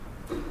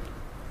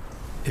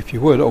If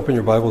you would, open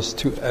your Bibles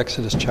to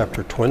Exodus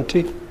chapter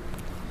 20.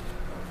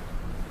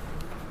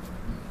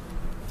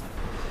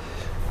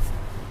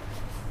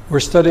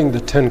 We're studying the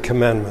 10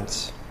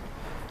 Commandments.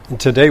 And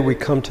today we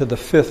come to the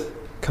 5th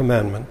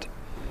commandment,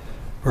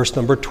 verse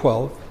number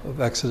 12 of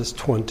Exodus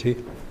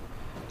 20.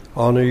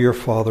 Honor your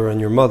father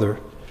and your mother,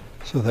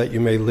 so that you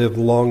may live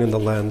long in the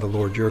land the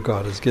Lord your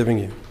God is giving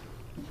you.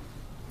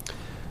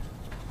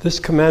 This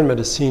commandment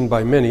is seen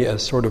by many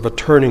as sort of a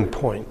turning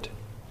point.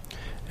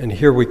 And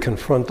here we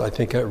confront, I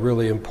think, a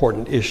really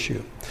important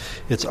issue.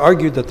 It's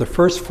argued that the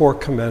first 4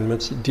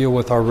 commandments deal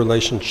with our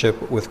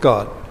relationship with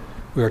God.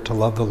 We are to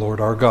love the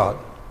Lord our God.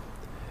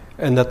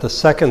 And that the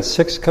second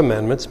 6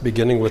 commandments,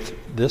 beginning with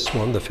this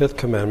one, the 5th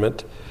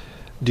commandment,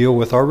 deal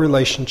with our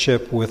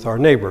relationship with our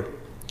neighbor.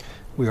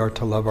 We are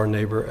to love our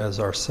neighbor as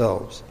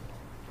ourselves.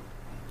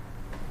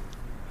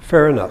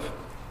 Fair enough.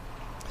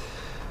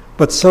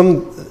 But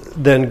some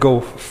then go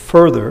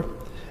further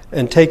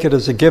and take it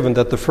as a given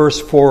that the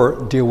first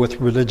 4 deal with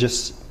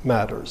religious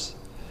matters,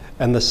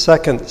 and the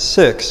second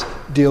 6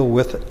 deal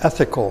with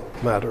ethical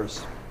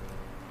matters.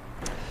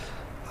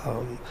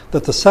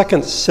 That the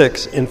second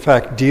 6, in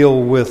fact,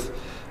 deal with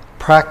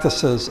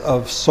practices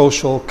of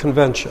social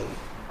convention,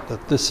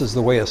 that this is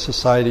the way a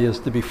society is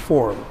to be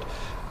formed.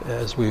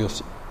 As we will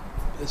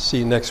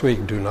see next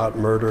week, do not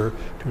murder,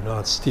 do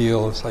not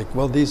steal. It's like,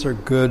 well, these are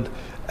good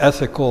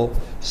ethical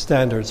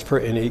standards for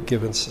any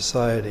given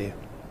society.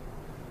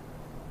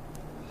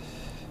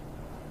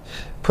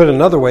 Put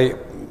another way,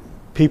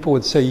 people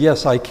would say,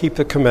 yes, I keep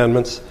the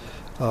commandments.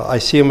 I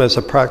see them as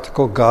a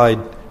practical guide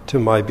to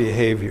my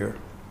behavior.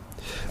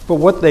 But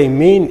what they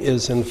mean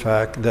is, in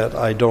fact, that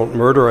I don't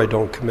murder, I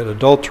don't commit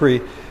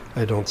adultery,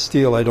 I don't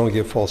steal, I don't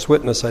give false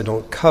witness, I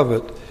don't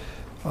covet.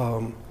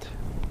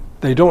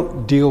 They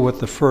don't deal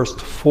with the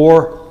first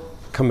 4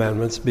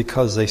 commandments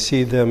because they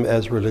see them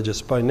as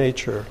religious by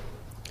nature.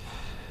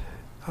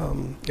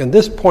 And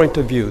this point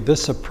of view,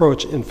 this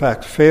approach, in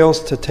fact,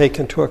 fails to take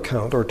into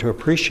account or to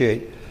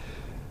appreciate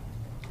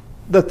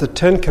that the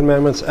 10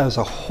 Commandments as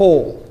a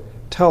whole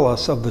tell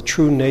us of the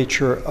true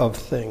nature of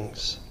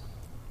things.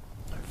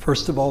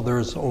 First of all, there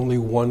is only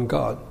one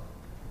God.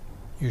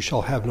 You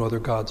shall have no other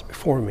gods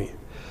before me.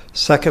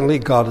 Secondly,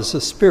 God is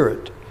a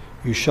spirit.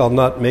 You shall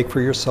not make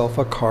for yourself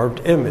a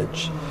carved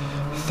image.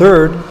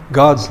 Third,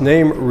 God's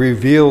name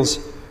reveals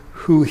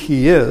who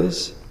he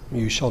is.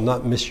 You shall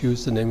not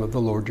misuse the name of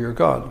the Lord your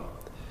God.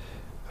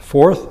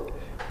 Fourth,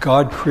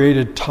 God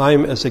created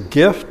time as a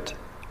gift,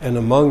 and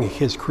among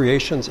his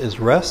creations is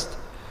rest.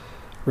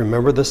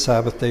 Remember the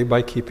Sabbath day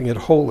by keeping it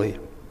holy.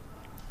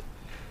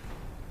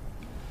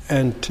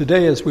 And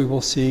today, as we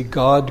will see,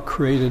 God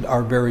created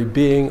our very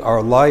being,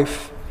 our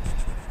life,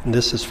 and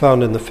this is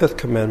found in the 5th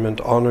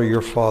commandment, honor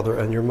your father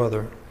and your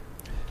mother.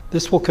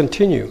 This will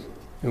continue,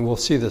 and we'll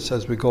see this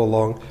as we go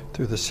along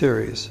through the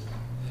series.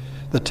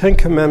 The 10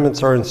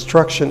 Commandments are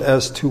instruction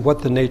as to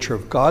what the nature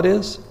of God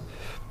is,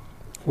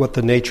 what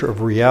the nature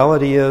of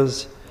reality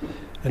is,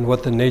 and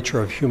what the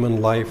nature of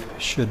human life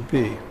should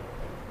be.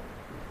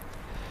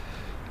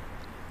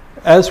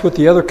 As with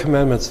the other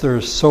commandments, there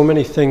are so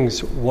many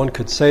things one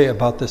could say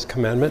about this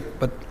commandment,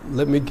 but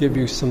let me give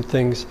you some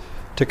things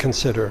to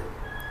consider.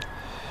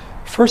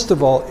 First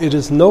of all, it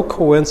is no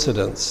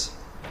coincidence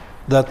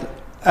that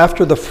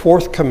after the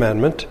 4th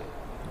commandment,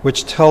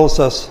 which tells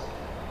us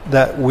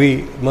that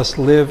we must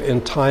live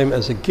in time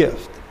as a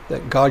gift,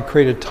 that God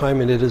created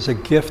time and it is a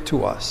gift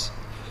to us,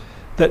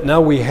 that now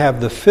we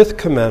have the 5th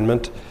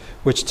commandment,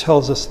 which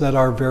tells us that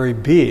our very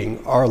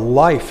being, our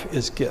life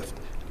is gift.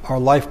 Our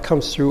life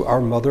comes through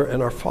our mother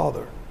and our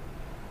father.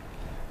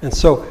 And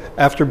so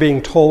after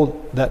being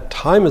told that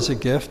time is a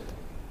gift,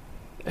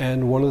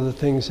 and one of the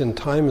things in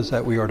time is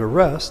that we are to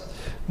rest,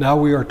 now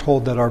we are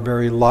told that our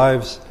very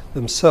lives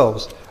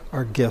themselves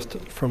are a gift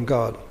from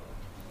God.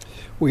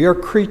 We are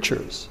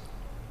creatures.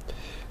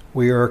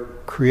 We are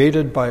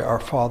created by our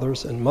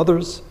fathers and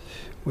mothers.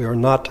 We are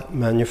not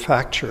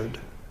manufactured.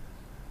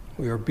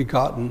 We are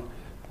begotten,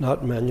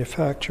 not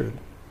manufactured.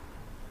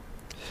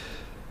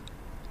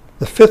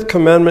 The 5th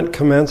commandment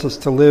commands us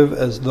to live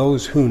as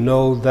those who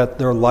know that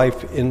their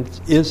life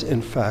is in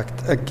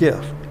fact a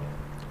gift.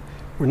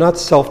 We're not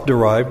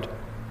self-derived.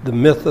 The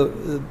myth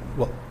of,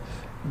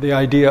 the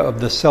idea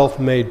of the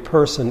self-made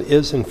person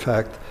is in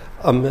fact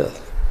a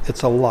myth.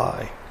 It's a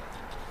lie.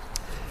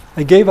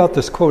 I gave out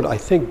this quote, I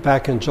think,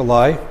 back in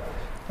July.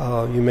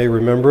 You may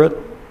remember it.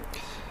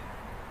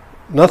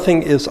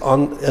 Nothing is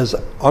as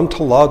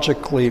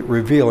ontologically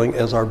revealing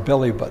as our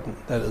belly button.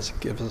 That is,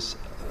 gives us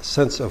a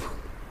sense of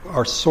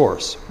our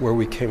source, where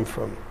we came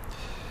from.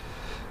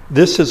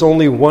 This is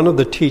only one of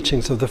the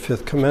teachings of the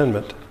 5th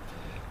commandment.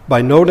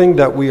 By noting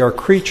that we are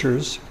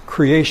creatures,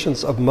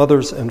 creations of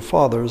mothers and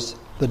fathers,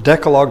 the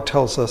Decalogue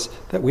tells us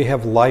that we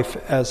have life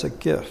as a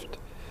gift.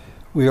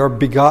 We are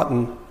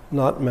begotten,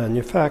 not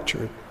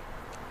manufactured.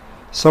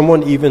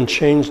 Someone even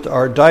changed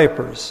our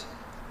diapers,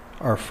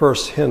 our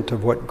first hint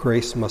of what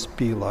grace must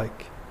be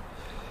like.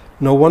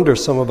 No wonder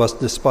some of us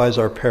despise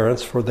our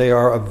parents, for they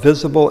are a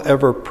visible,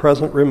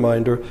 ever-present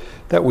reminder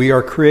that we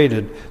are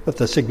created, that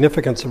the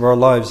significance of our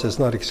lives is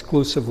not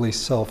exclusively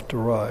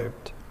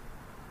self-derived.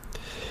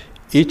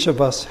 Each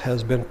of us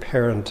has been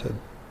parented,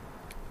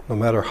 no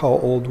matter how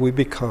old we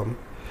become,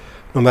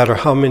 no matter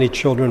how many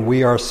children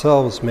we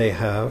ourselves may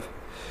have.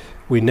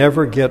 We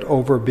never get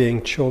over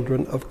being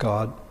children of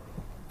God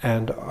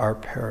and our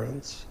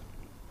parents.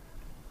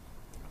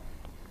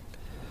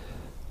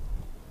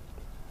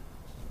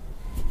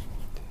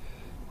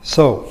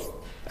 So,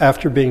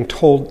 after being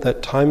told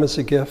that time is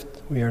a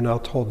gift, we are now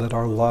told that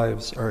our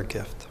lives are a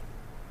gift.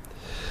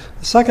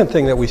 The second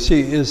thing that we see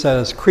is that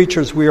as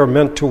creatures we are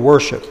meant to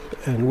worship,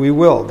 and we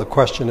will. The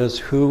question is,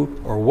 who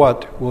or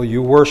what will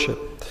you worship?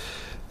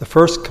 The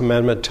first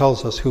commandment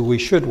tells us who we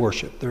should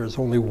worship. There is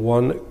only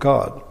one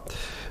God.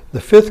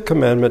 The fifth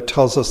commandment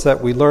tells us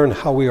that we learn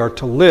how we are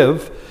to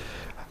live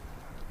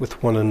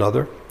with one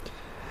another,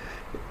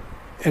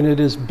 and it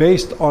is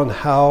based on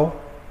how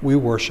we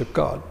worship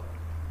God.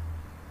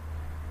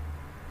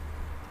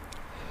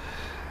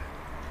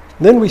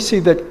 Then we see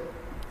that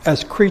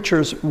as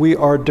creatures we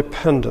are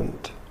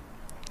dependent.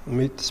 Let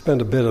me spend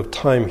a bit of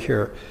time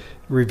here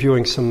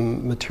reviewing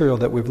some material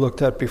that we've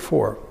looked at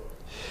before.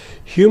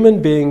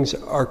 Human beings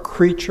are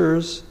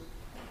creatures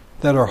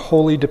that are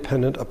wholly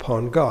dependent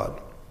upon God.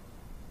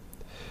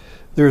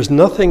 There is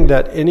nothing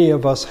that any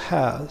of us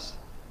has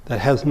that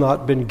has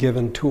not been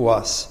given to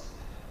us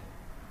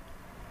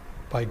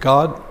by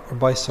God or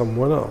by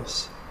someone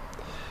else.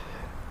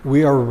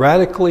 We are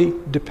radically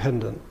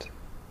dependent.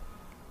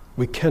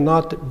 We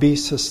cannot be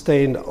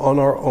sustained on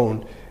our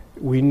own.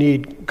 We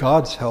need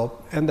God's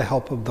help and the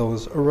help of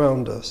those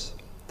around us.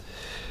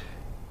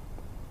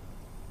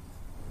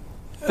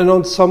 And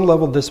on some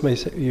level,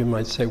 you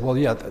might say, well,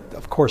 yeah,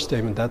 of course,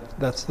 Damon,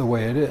 that's the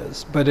way it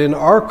is. But in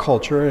our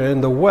culture and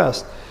in the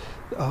West,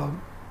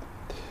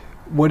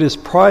 what is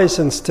prized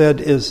instead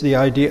is the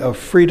idea of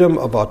freedom,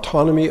 of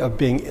autonomy, of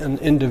being an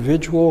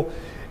individual,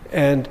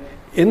 and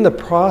in the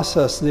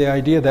process, the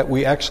idea that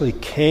we actually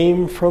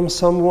came from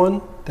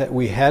someone, that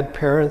we had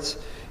parents,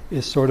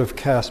 is sort of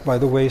cast by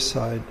the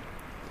wayside.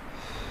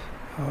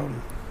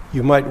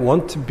 You might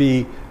want to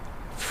be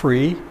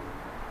free,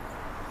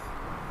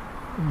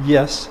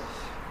 yes,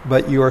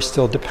 but you are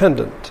still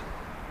dependent.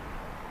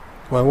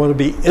 Well, I want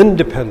to be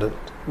independent.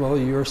 Well,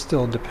 you're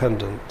still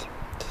dependent.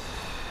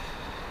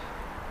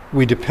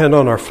 We depend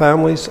on our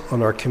families,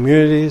 on our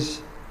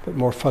communities, but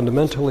more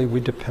fundamentally, we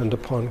depend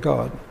upon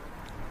God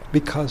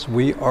because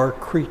we are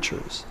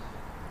creatures.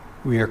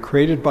 We are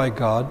created by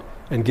God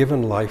and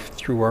given life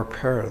through our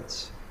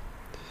parents.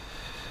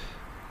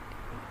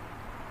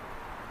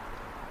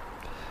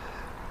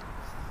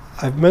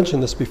 I've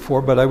mentioned this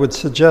before, but I would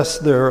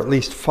suggest there are at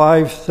least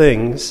 5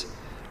 things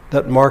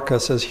that mark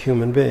us as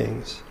human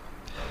beings.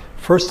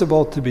 First of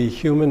all, to be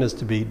human is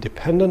to be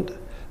dependent.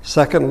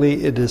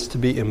 Secondly, it is to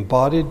be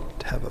embodied,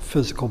 to have a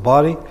physical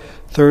body.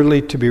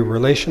 Thirdly, to be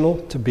relational,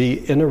 to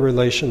be in a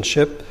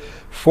relationship.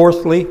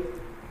 Fourthly,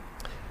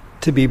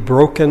 to be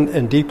broken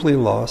and deeply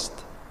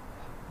lost.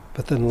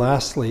 But then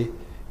lastly,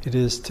 it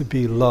is to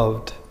be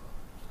loved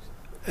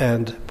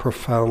and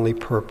profoundly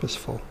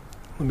purposeful.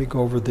 Let me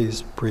go over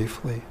these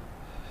briefly.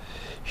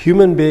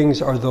 Human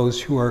beings are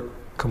those who are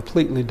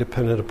completely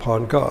dependent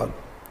upon God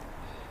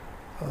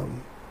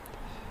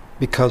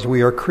because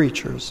we are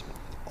creatures.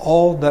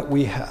 All that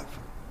we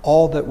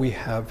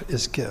have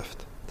is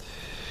gift.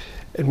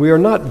 And we are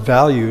not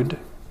valued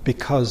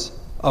because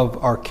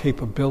of our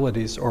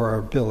capabilities or our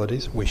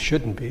abilities. We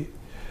shouldn't be.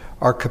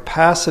 Our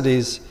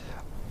capacities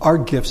are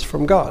gifts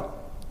from God.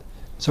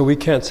 So we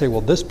can't say,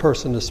 well, this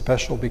person is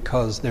special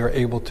because they're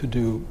able to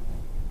do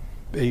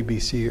A, B,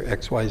 C, or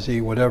X, Y,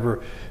 Z,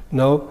 whatever.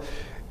 No.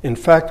 In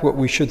fact, what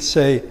we should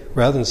say,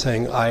 rather than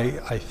saying,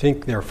 I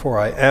think, therefore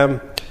I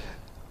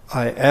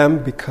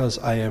am because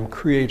I am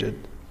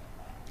created.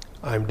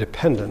 I'm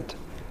dependent.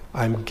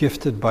 I'm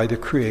gifted by the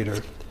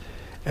Creator.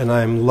 And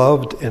I'm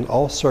loved in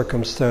all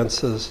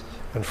circumstances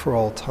and for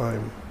all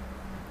time.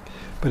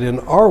 But in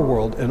our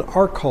world, in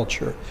our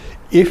culture,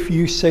 if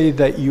you say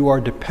that you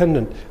are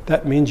dependent,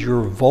 that means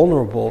you're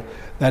vulnerable.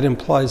 That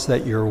implies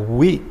that you're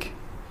weak.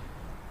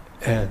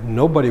 And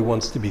nobody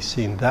wants to be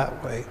seen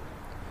that way.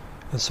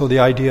 And so the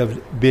idea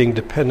of being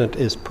dependent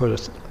is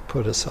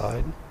put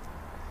aside.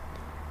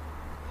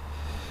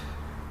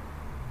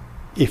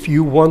 If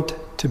you want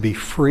to be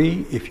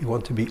free, if you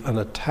want to be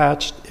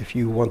unattached, if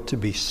you want to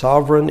be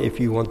sovereign, if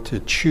you want to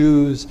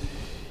choose,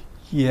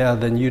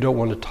 then you don't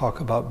want to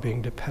talk about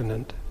being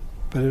dependent.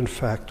 But in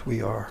fact,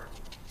 we are.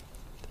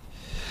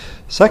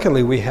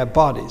 Secondly, we have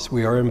bodies.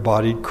 We are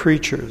embodied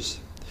creatures.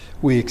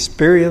 We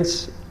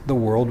experience the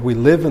world, we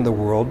live in the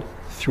world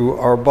through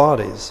our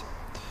bodies.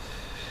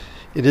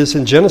 It is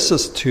in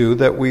Genesis 2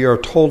 that we are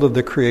told of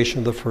the creation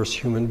of the first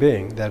human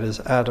being, that is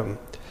Adam.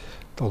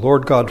 The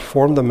Lord God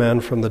formed the man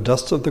from the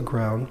dust of the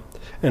ground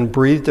and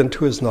breathed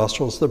into his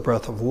nostrils the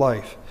breath of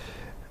life,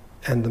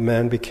 and the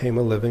man became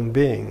a living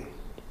being.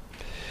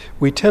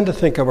 We tend to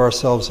think of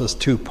ourselves as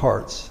 2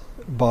 parts,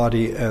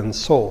 body and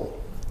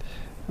soul.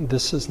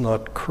 This is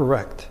not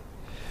correct.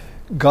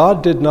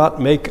 God did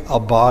not make a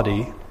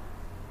body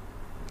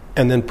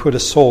and then put a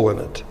soul in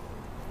it,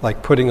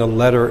 like putting a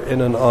letter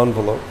in an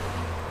envelope.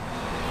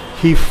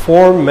 He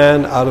formed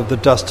man out of the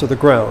dust of the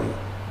ground,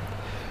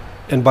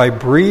 and by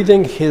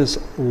breathing his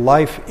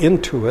life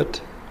into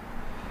it,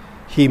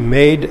 he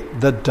made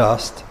the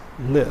dust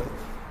live.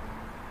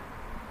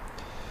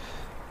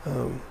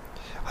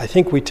 I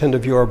think we tend to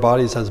view our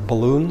bodies as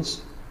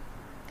balloons,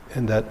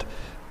 and that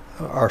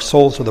our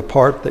souls are the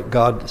part that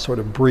God sort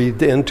of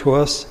breathed into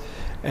us,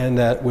 and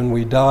that when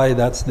we die,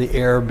 that's the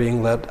air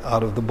being let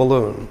out of the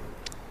balloon.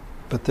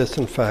 But this,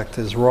 in fact,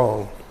 is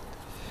wrong.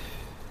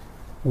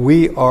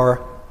 We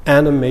are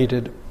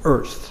animated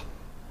earth,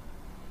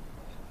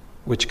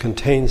 which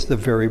contains the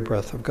very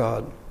breath of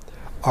God.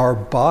 Our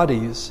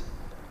bodies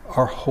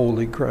are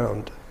holy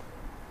ground.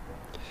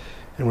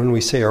 And when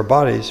we say our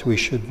bodies, we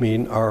should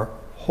mean our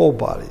whole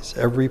bodies,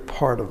 every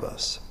part of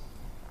us.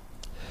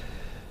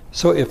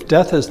 So if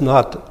death is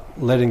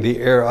not letting the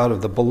air out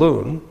of the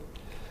balloon,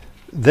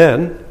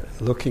 then,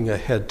 looking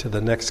ahead to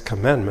the next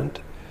commandment,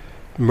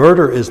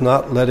 murder is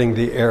not letting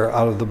the air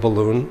out of the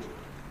balloon.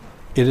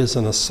 It is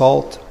an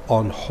assault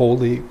on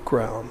holy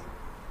ground.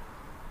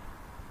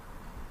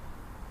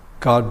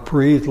 God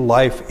breathed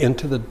life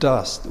into the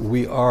dust.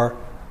 We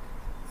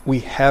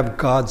have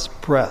God's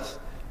breath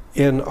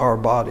in our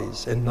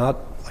bodies and not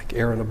like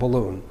air in a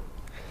balloon.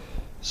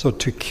 So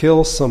to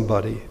kill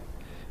somebody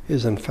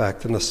is in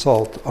fact an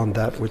assault on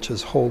that which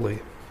is holy.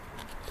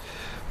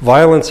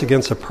 Violence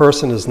against a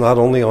person is not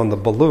only on the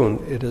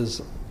balloon, it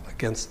is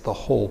against the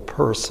whole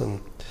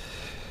person,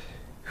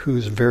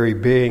 whose very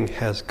being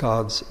has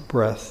God's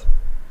breath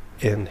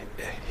in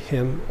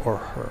him or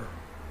her.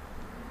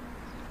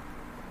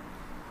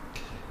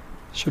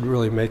 Should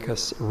really make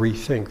us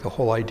rethink the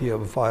whole idea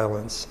of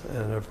violence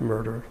and of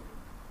murder.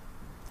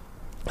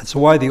 That's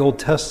why the Old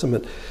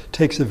Testament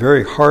takes a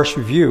very harsh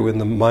view in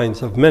the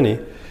minds of many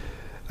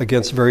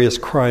against various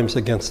crimes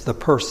against the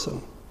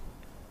person.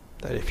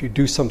 That if you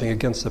do something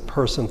against the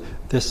person,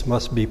 this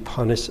must be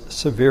punished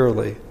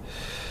severely,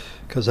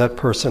 because that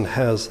person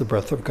has the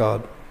breath of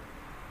God.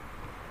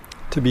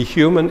 To be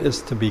human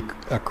is to be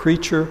a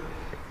creature.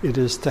 It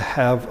is to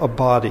have a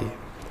body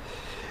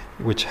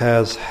which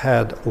has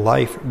had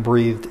life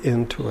breathed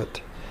into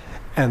it.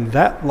 And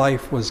that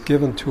life was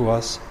given to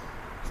us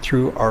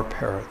through our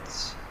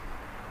parents.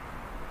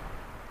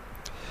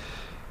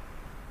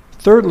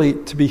 Thirdly,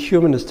 to be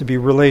human is to be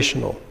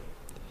relational.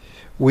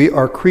 We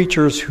are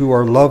creatures who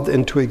are loved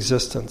into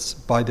existence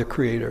by the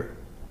Creator.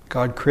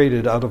 God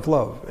created out of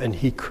love, and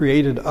He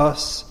created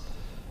us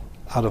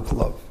out of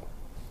love.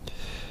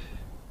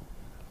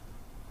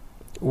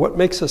 What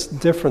makes us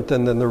different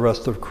than the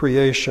rest of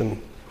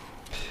creation?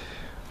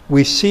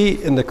 We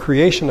see in the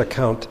creation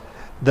account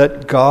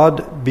that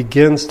God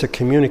begins to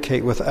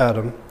communicate with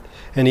Adam,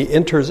 and He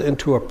enters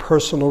into a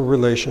personal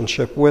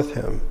relationship with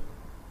him.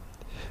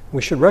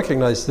 We should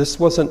recognize this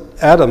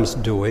wasn't Adam's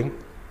doing.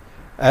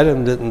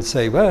 Adam didn't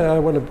say, well, I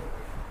want to,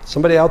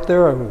 somebody out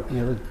there,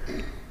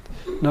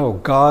 No,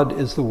 God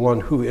is the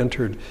one who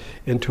entered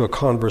into a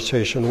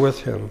conversation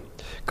with him.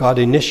 God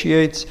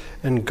initiates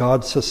and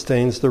God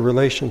sustains the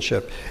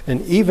relationship.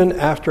 And even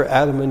after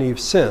Adam and Eve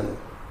sin,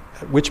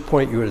 at which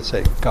point you would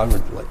say, God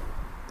would like,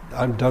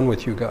 I'm done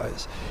with you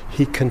guys.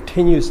 He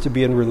continues to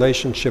be in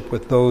relationship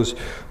with those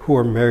who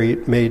are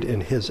made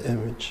in His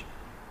image.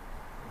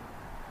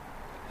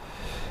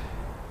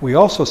 We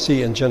also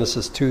see in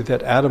Genesis 2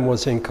 that Adam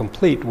was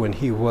incomplete when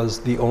he was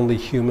the only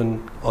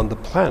human on the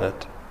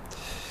planet.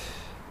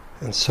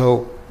 And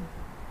so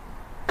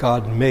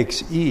God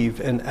makes Eve,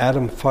 and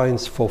Adam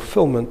finds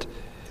fulfillment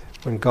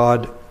when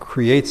God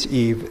creates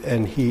Eve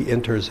and he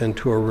enters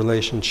into a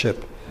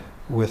relationship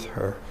with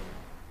her.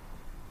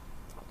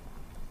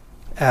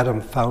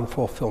 Adam found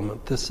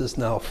fulfillment. This is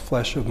now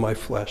flesh of my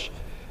flesh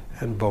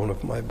and bone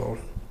of my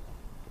bone.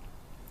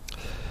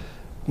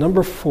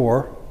 Number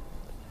 4,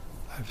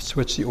 I've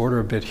switched the order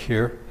a bit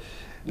here.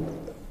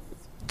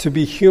 To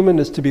be human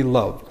is to be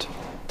loved,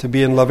 to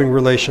be in loving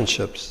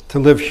relationships. To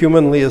live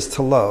humanly is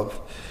to love.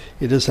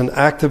 It is an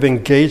act of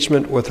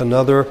engagement with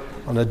another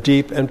on a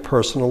deep and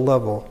personal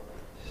level.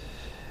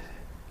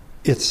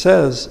 It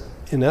says,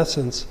 in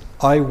essence,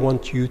 I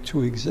want you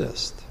to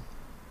exist.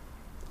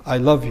 I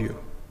love you,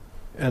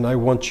 and I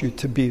want you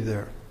to be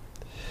there.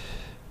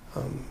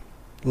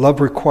 Love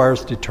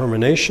requires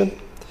determination,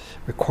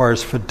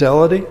 requires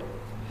fidelity,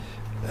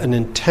 an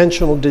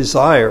intentional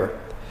desire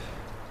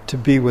to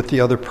be with the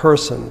other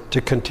person,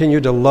 to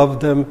continue to love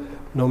them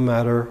no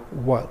matter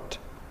what.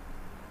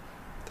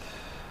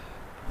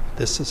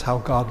 This is how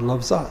God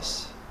loves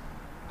us,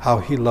 how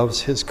He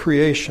loves His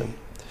creation.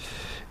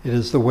 It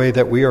is the way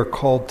that we are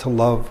called to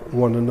love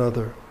one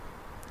another.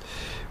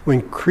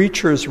 When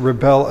creatures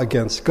rebel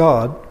against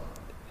God,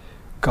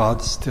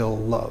 God still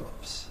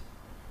loves.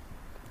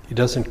 He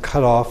doesn't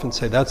cut off and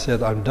say, that's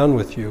it, I'm done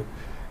with you.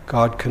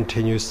 God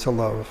continues to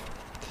love.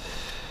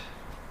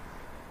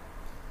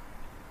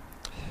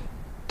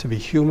 To be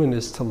human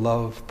is to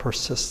love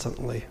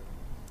persistently.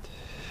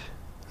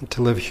 And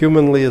to live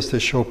humanly is to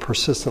show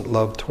persistent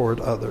love toward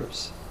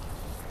others.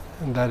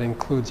 And that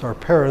includes our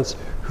parents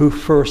who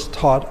first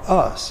taught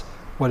us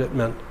what it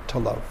meant to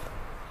love.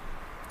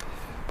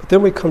 But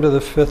then we come to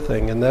the fifth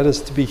thing, and that is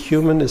to be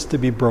human is to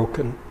be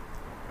broken.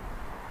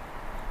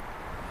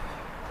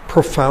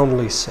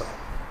 Profoundly so.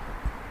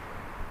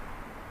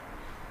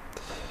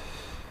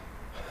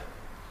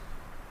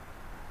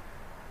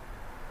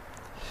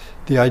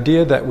 The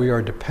idea that we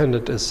are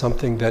dependent is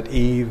something that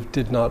Eve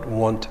did not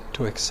want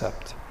to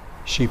accept.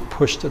 She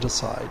pushed it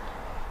aside,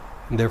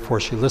 and therefore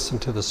she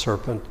listened to the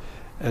serpent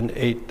and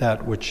ate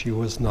that which she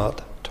was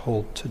not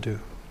told to do.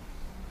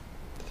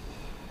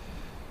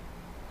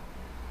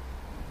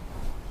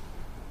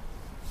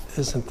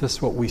 Isn't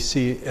this what we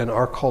see in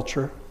our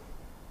culture,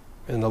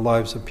 in the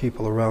lives of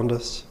people around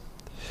us?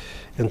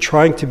 In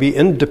trying to be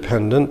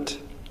independent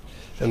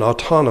and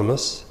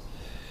autonomous,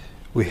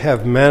 we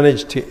have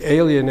managed to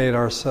alienate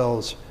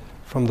ourselves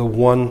from the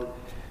one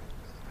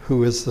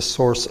who is the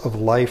source of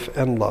life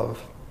and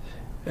love,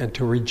 and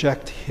to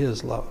reject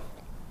his love.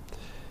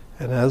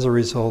 And as a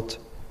result,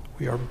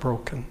 we are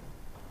broken.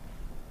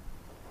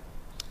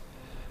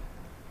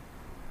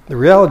 The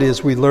reality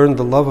is we learn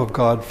the love of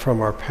God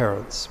from our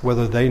parents.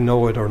 Whether they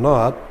know it or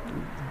not,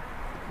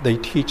 they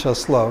teach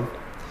us love.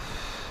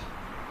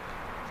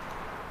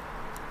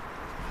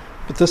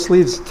 But this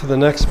leads to the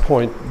next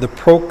point. The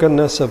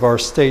brokenness of our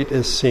state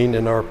is seen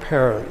in our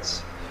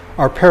parents.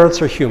 Our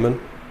parents are human,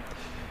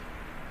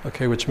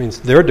 which means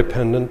they're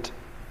dependent,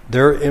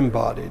 they're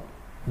embodied,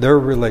 they're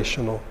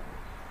relational,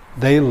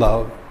 they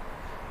love,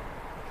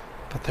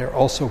 but they're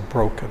also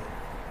broken.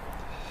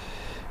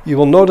 You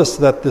will notice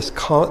that this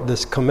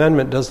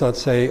commandment does not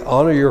say,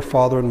 honor your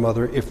father and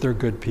mother if they're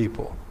good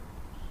people.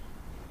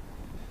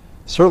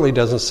 Certainly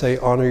doesn't say,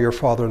 honor your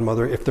father and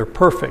mother if they're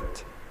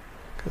perfect,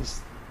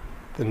 because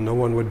then no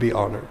one would be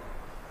honored.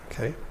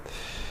 Okay?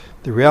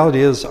 The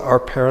reality is our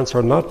parents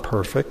are not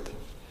perfect,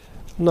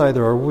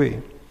 neither are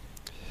we.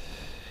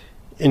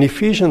 In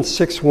Ephesians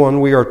 6:1,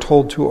 we are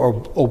told to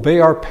obey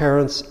our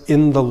parents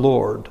in the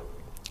Lord.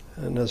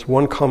 And as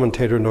one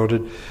commentator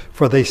noted,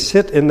 for they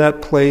sit in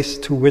that place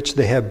to which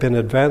they have been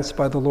advanced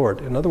by the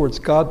Lord. In other words,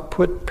 God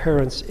put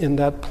parents in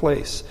that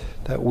place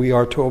that we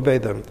are to obey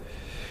them,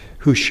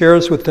 who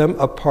shares with them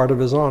a part of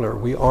his honor.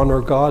 We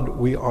honor God,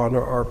 we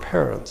honor our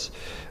parents.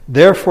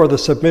 Therefore, the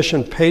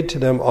submission paid to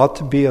them ought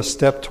to be a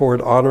step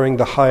toward honoring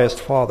the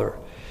highest Father.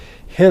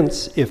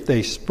 Hence, if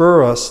they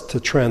spur us to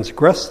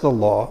transgress the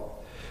law,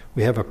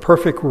 we have a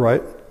perfect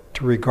right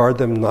to regard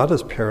them not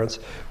as parents,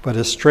 but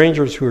as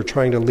strangers who are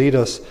trying to lead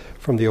us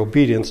from the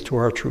obedience to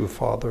our true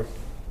Father.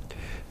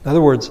 In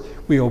other words,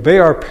 we obey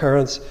our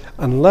parents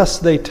unless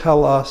they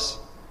tell us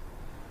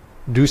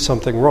do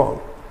something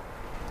wrong.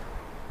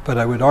 But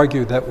I would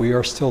argue that we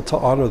are still to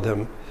honor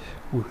them.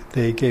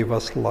 They gave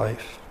us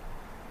life.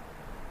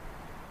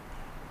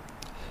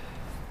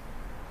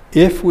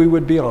 If we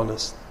would be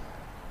honest,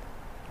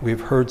 we've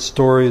heard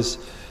stories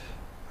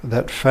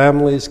that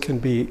families can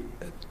be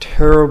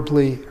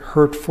terribly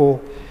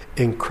hurtful,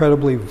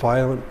 incredibly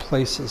violent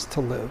places to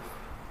live.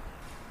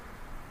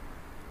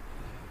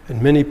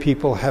 And many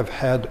people have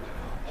had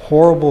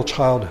horrible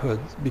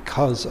childhoods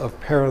because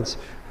of parents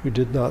who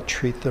did not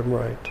treat them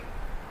right.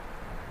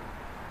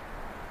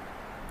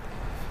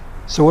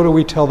 So what do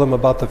we tell them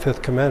about the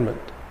fifth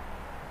commandment?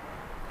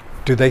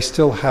 Do they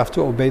still have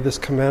to obey this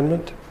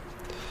commandment?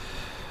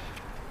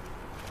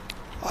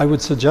 I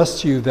would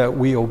suggest to you that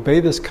we obey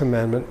this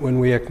commandment when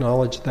we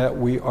acknowledge that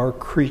we are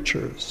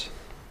creatures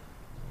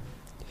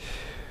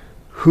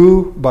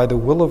who, by the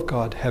will of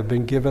God, have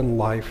been given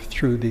life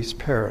through these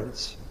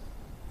parents.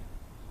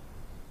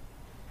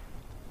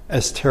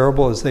 As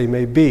terrible as they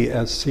may be,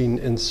 as seen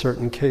in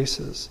certain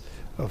cases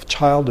of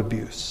child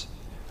abuse,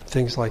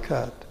 things like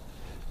that,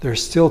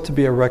 there's still to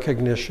be a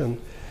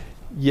recognition.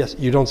 Yes,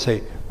 you don't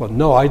say, well,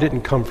 no, I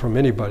didn't come from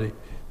anybody.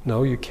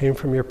 No, you came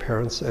from your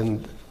parents,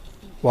 and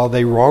while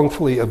they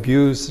wrongfully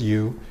abuse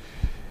you,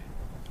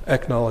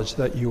 acknowledge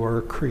that you are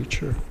a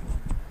creature.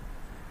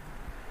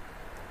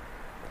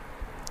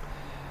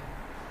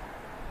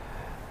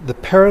 The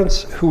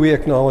parents who we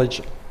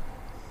acknowledge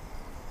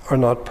are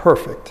not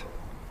perfect,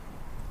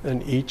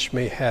 and each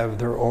may have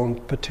their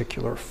own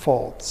particular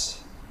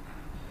faults.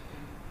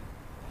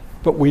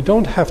 But we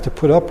don't have to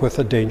put up with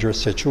a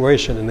dangerous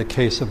situation in the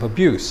case of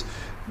abuse.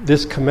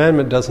 This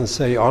commandment doesn't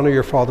say honor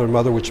your father and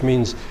mother, which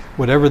means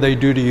whatever they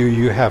do to you,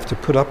 you have to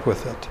put up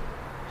with it.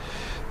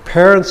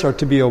 Parents are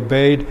to be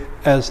obeyed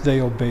as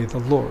they obey the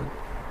Lord.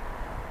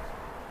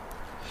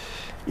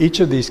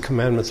 Each of these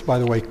commandments, by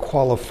the way,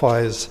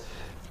 qualifies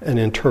and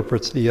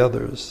interprets the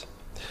others.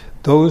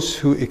 Those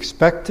who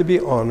expect to be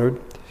honored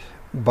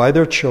by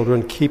their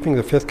children keeping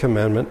the fifth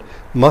commandment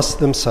must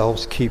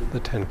themselves keep the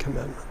 10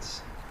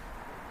 commandments.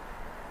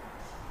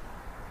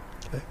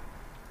 Okay.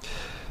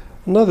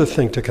 Another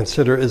thing to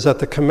consider is that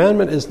the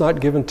commandment is not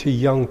given to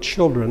young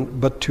children,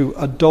 but to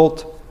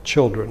adult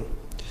children.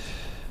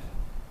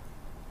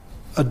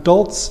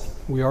 Adults,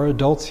 we are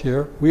adults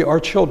here, we are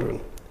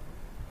children.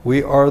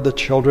 We are the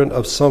children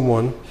of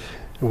someone,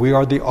 We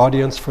are the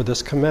audience for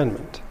this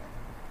commandment.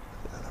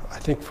 I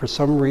think for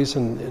some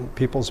reason in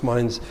people's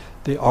minds,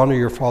 they honor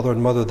your father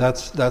and mother,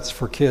 that's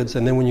for kids,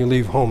 and then when you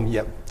leave home,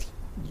 yep,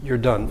 you're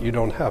done. You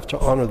don't have to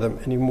honor them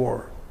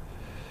anymore.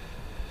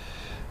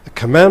 The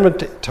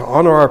commandment to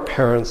honor our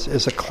parents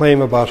is a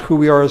claim about who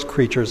we are as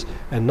creatures,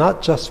 and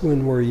not just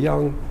when we're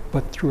young,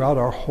 but throughout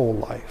our whole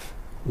life.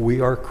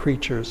 We are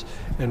creatures,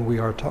 and we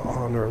are to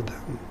honor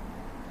them.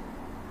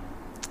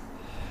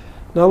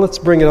 Now let's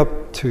bring it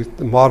up to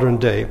the modern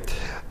day.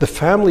 The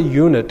family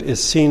unit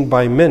is seen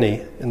by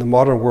many in the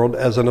modern world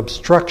as an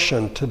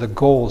obstruction to the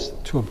goals,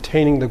 to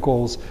obtaining the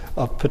goals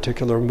of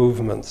particular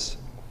movements.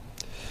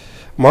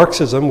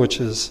 Marxism, which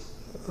is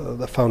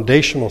the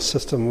foundational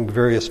system of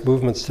various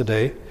movements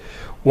today,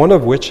 one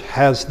of which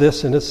has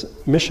this in its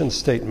mission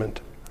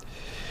statement: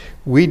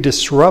 we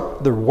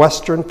disrupt the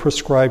Western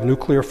prescribed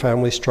nuclear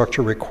family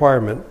structure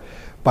requirement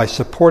by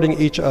supporting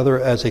each other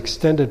as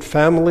extended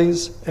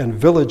families and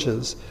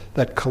villages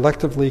that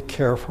collectively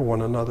care for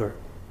one another.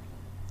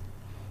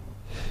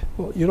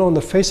 Well, you know, on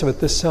the face of it,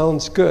 this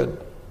sounds good,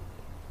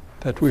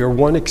 that we are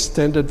one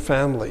extended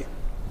family.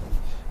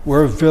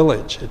 We're a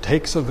village. It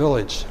takes a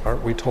village,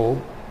 aren't we told?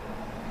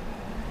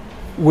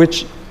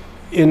 Which,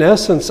 in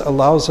essence,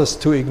 allows us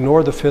to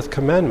ignore the fifth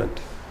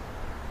commandment.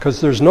 Because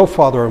there's no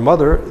father or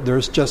mother,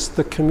 there's just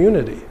the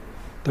community.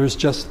 There's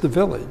just the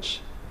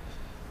village.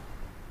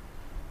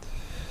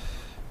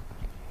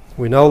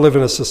 We now live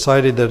in a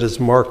society that is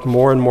marked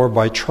more and more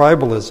by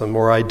tribalism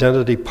or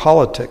identity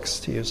politics,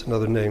 to use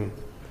another name.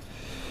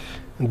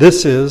 And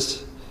this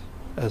is,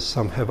 as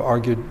some have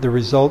argued, the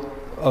result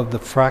of the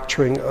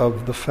fracturing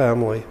of the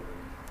family.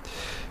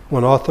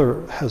 One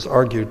author has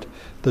argued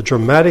the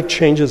dramatic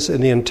changes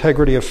in the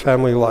integrity of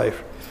family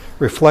life,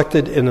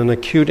 reflected in an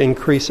acute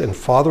increase in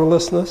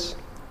fatherlessness,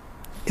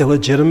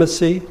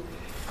 illegitimacy,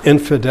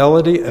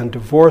 infidelity, and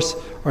divorce,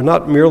 are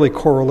not merely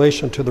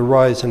correlation to the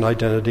rise in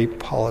identity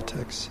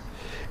politics.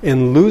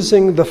 In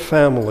losing the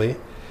family,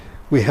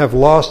 we have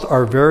lost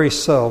our very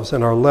selves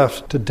and are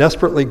left to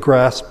desperately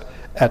grasp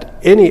at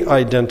any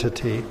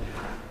identity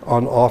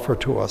on offer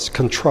to us,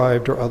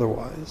 contrived or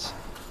otherwise.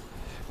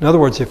 In other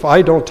words, if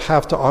I don't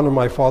have to honor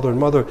my father and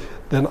mother,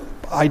 then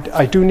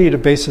I do need a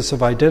basis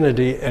of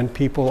identity, and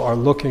people are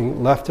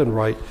looking left and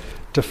right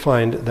to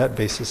find that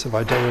basis of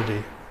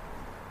identity.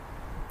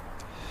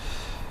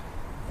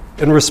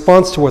 In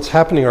response to what's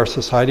happening in our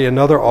society,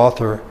 another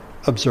author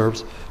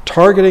observes,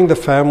 targeting the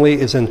family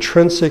is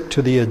intrinsic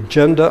to the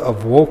agenda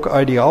of woke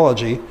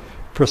ideology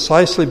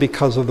precisely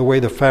because of the way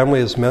the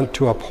family is meant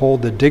to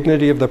uphold the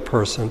dignity of the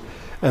person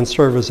and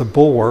serve as a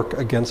bulwark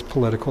against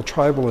political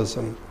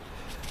tribalism.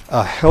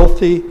 A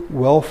healthy,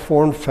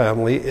 well-formed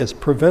family is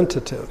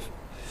preventative.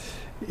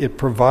 It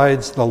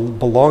provides the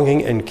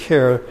belonging and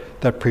care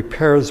that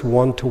prepares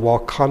one to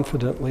walk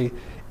confidently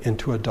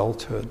into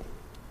adulthood.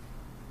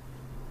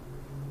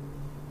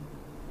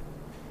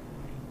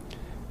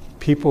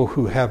 People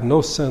who have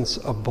no sense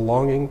of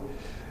belonging,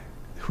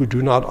 who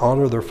do not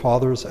honor their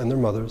fathers and their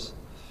mothers,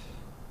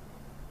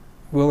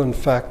 will in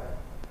fact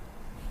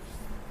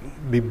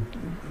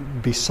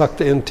be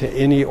sucked into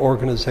any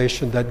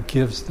organization that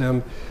gives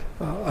them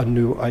a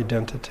new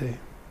identity.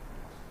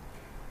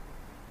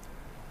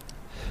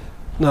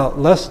 Now,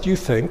 lest you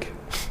think,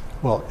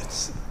 well,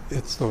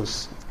 it's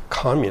those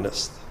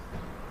communists,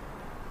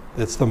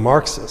 it's the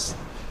Marxists.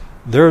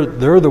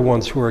 They're the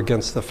ones who are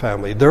against the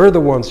family. They're the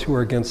ones who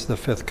are against the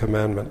fifth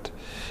commandment.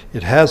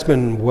 It has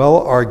been well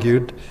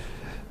argued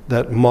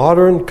that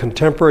modern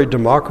contemporary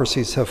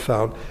democracies have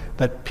found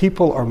that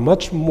people are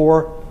much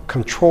more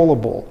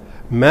controllable,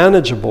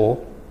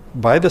 manageable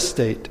by the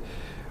state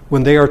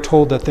when they are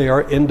told that they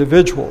are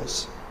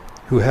individuals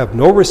who have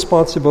no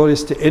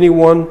responsibilities to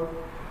anyone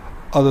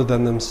other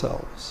than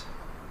themselves.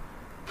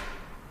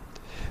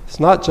 It's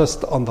not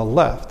just on the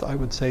left, I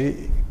would say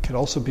it can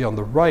also be on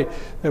the right,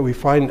 that we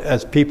find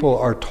as people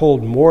are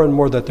told more and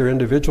more that they're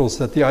individuals,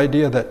 that the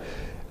idea that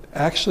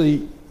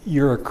actually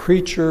you're a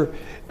creature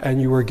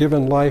and you were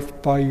given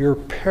life by your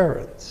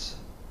parents,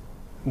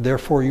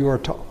 therefore you are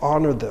to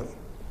honor them.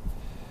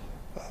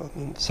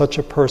 Such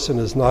a person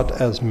is not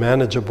as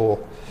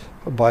manageable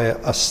by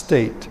a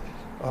state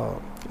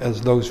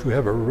as those who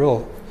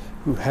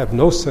have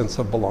no sense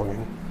of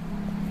belonging.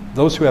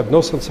 Those who have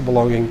no sense of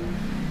belonging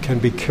can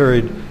be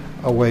carried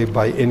away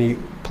by any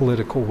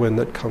political wind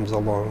that comes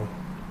along.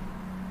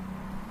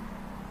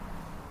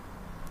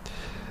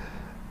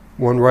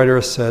 One writer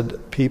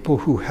said, people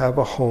who have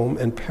a home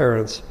and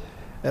parents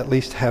at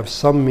least have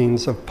some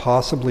means of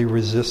possibly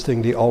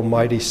resisting the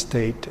almighty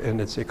state and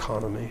its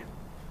economy.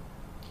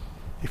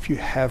 If you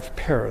have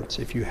parents,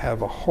 if you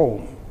have a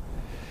home,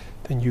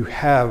 then you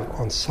have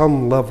on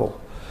some level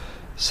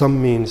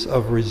some means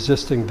of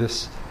resisting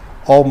this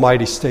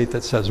almighty state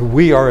that says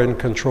we are in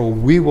control,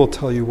 we will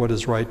tell you what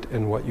is right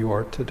and what you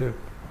are to do.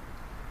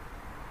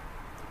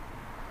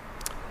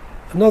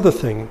 Another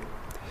thing,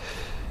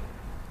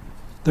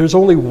 there's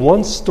only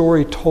one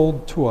story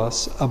told to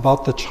us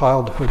about the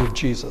childhood of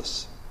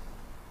Jesus.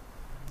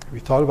 Have you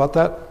thought about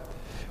that?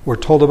 We're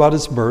told about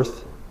his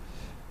birth,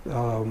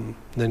 Then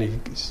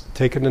he's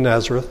taken to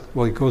Nazareth.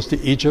 Well, he goes to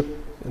Egypt,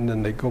 and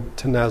then they go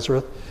to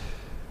Nazareth.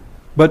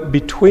 But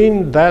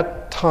between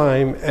that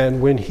time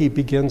and when he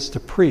begins to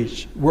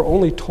preach, we're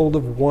only told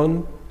of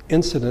one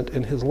incident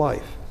in his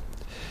life.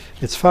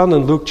 It's found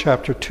in Luke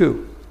chapter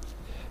 2.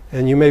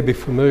 And you may be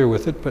familiar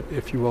with it, but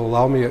if you will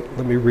allow me,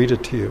 let me read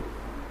it to you.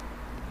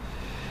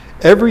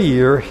 Every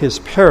year, his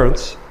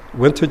parents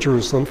went to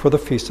Jerusalem for the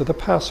feast of the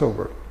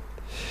Passover.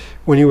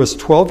 When he was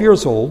 12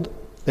 years old,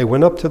 they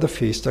went up to the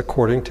feast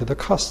according to the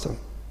custom.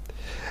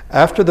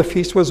 After the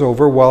feast was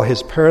over, while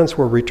his parents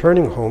were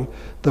returning home,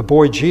 the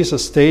boy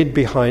Jesus stayed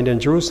behind in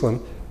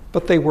Jerusalem,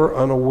 but they were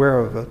unaware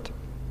of it.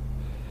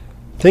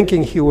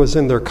 Thinking he was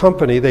in their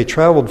company, they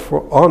traveled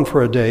on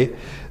for a day.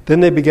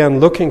 Then they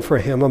began looking for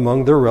him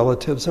among their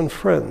relatives and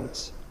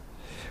friends.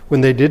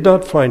 When they did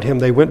not find him,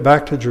 they went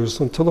back to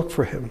Jerusalem to look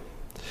for him.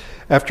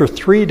 After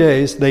 3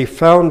 days, they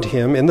found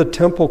him in the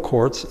temple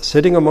courts,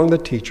 sitting among the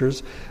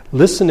teachers,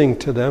 listening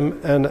to them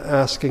and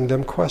asking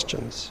them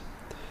questions.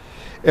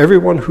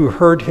 Everyone who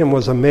heard him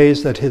was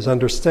amazed at his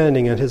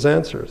understanding and his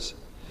answers.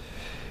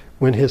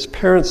 When his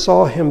parents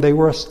saw him, they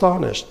were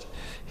astonished.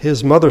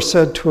 His mother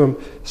said to him,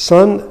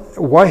 "Son,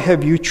 why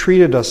have you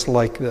treated us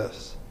like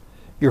this?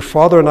 Your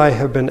father and I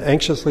have been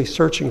anxiously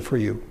searching for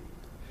you."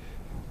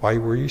 "Why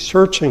were you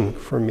searching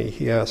for me?"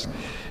 he asked.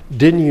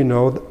 "Didn't you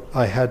know that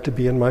I had to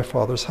be in my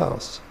father's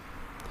house?"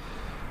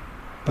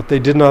 But they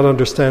did not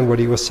understand what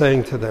he was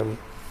saying to them.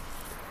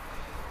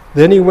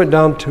 Then he went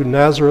down to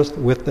Nazareth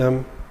with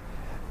them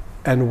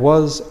and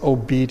was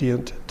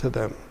obedient to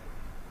them.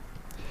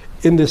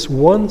 In this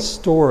one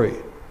story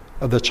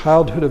of the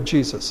childhood of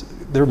Jesus,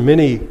 there are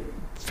many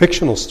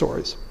fictional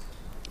stories,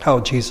 how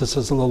Jesus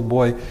as a little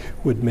boy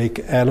would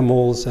make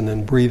animals and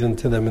then breathe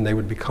into them and they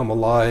would become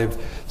alive.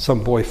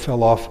 Some boy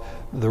fell off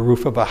the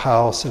roof of a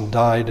house and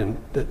died, and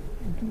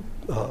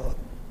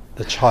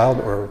the child,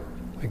 or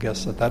I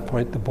guess at that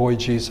point the boy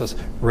Jesus,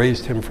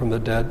 raised him from the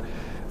dead.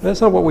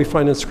 That's not what we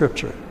find in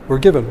Scripture. We're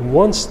given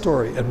one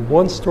story and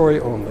one story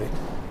only.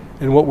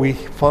 And what we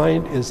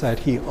find is that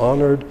he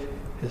honored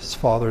his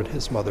father and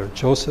his mother,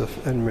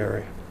 Joseph and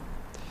Mary.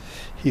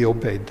 He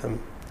obeyed them.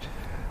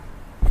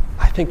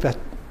 I think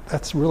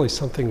that's really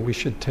something we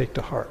should take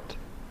to heart.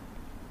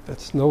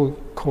 It's no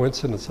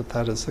coincidence that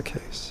that is the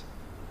case.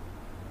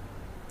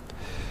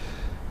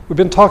 We've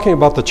been talking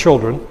about the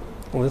children.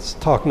 Let's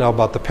talk now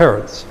about the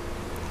parents.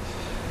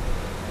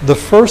 The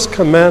first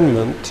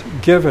commandment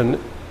given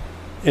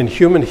in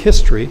human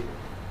history,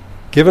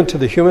 given to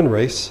the human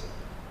race,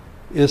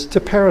 is to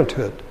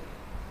parenthood.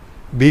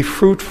 Be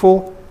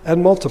fruitful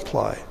and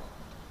multiply.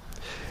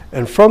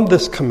 And from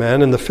this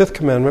command, in the fifth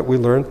commandment, we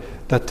learn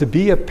that to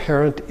be a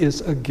parent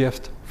is a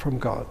gift from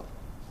God.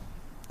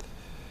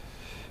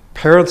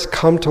 Parents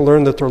come to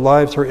learn that their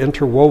lives are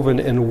interwoven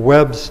in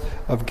webs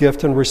of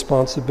gift and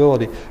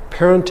responsibility.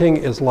 Parenting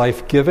is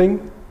life-giving.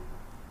 In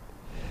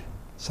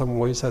some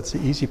ways, that's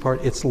the easy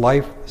part. It's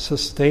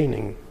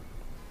life-sustaining.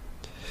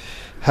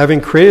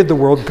 Having created the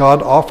world,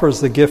 God offers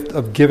the gift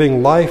of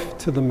giving life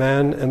to the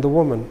man and the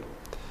woman.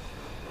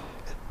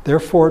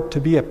 Therefore,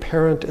 to be a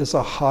parent is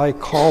a high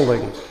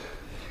calling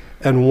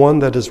and one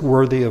that is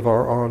worthy of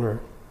our honor.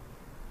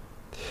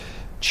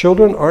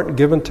 Children aren't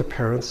given to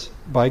parents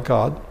by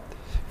God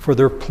for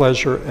their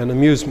pleasure and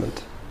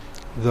amusement,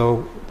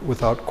 though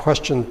without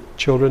question,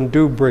 children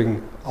do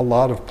bring a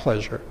lot of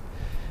pleasure.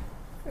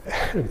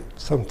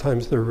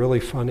 Sometimes they're really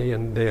funny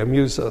and they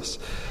amuse us.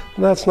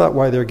 And that's not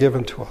why they're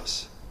given to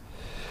us.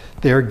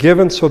 They are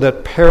given so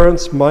that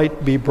parents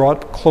might be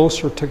brought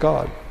closer to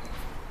God.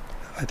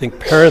 I think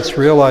parents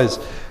realize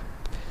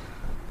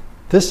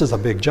this is a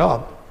big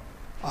job.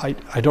 I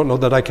don't know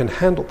that I can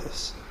handle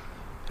this.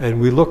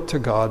 And we look to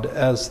God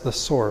as the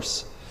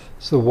source.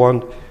 It's the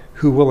one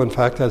who will, in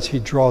fact, as he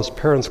draws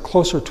parents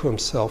closer to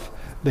himself,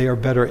 they are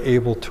better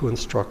able to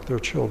instruct their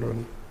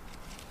children.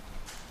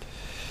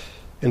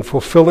 In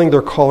fulfilling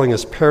their calling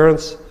as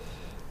parents,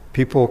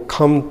 people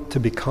come to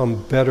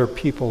become better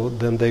people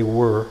than they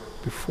were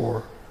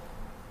before.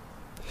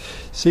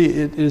 See,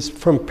 it is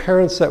from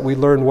parents that we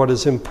learn what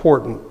is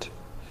important.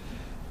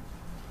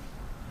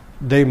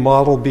 They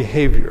model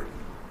behavior.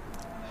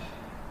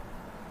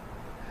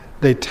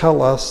 They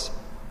tell us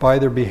by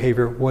their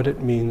behavior what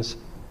it means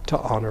to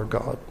honor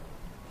God,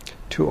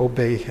 to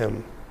obey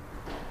him.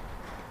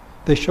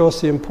 They show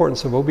us the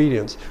importance of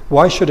obedience.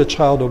 Why should a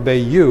child obey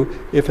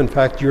you if in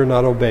fact you're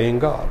not obeying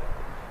God?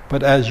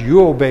 But as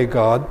you obey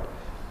God,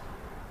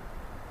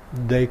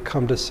 they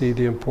come to see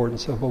the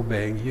importance of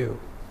obeying you.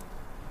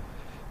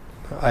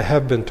 I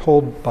have been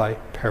told by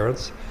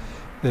parents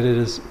that it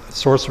is a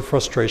source of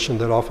frustration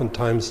that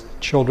oftentimes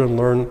children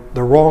learn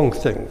the wrong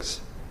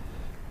things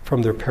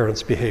from their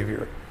parents'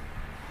 behavior.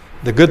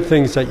 The good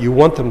things that you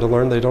want them to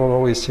learn, they don't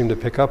always seem to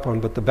pick up on,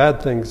 but the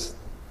bad things,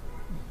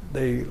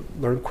 they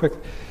learn quick.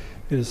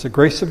 It is the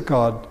grace of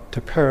God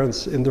to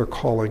parents in their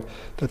calling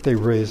that they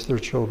raise their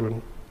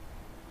children.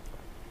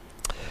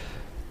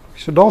 We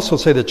should also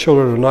say that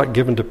children are not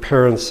given to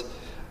parents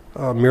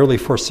merely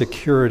for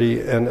security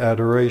and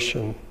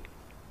adoration.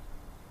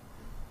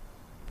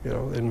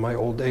 In my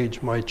old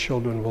age, my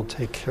children will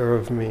take care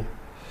of me.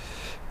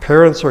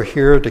 Parents are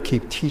here to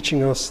keep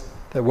teaching us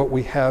that what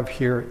we have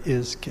here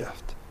is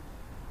gift.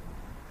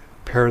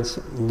 Parents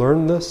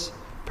learn this,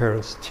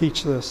 parents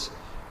teach this,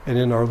 and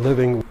in our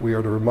living, we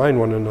are to remind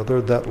one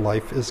another that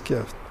life is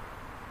gift.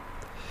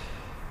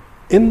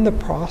 In the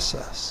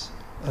process,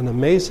 an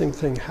amazing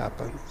thing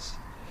happens.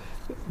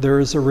 There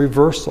is a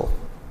reversal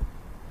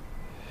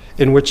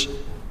in which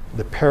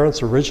the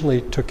parents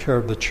originally took care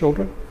of the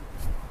children.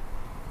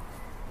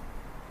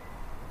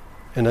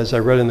 And as I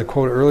read in the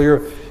quote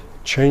earlier,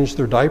 changed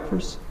their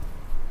diapers.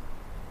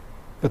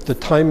 But the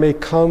time may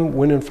come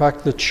when in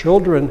fact the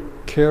children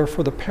care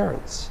for the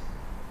parents.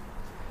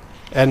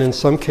 And in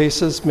some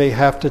cases may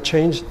have to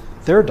change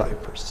their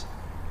diapers.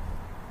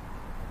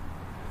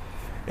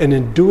 And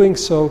in doing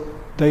so,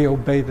 they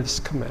obey this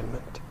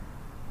commandment.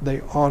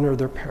 They honor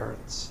their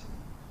parents.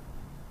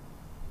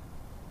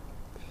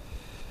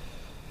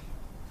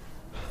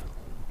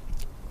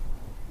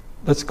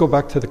 Let's go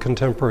back to the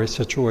contemporary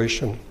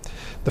situation.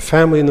 The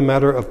family in the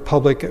matter of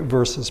public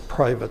versus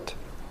private.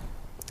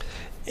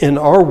 In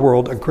our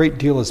world, a great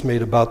deal is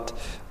made about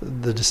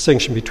the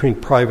distinction between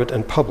private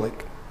and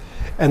public.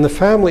 And the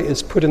family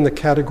is put in the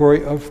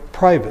category of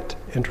private,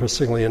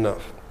 interestingly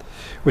enough,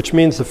 which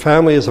means the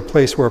family is a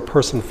place where a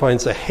person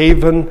finds a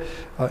haven.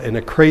 In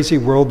a crazy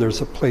world,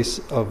 there's a place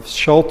of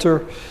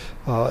shelter.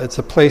 It's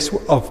a place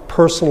of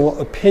personal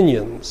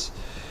opinions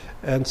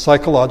and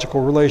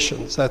psychological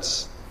relations.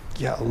 That's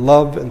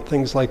love and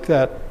things like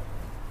that.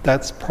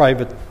 That's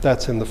private,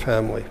 that's in the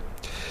family.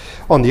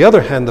 On the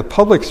other hand, the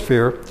public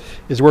sphere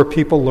is where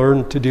people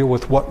learn to deal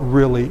with what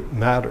really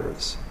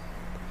matters.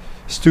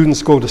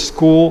 Students go to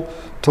school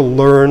to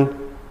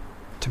learn,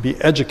 to be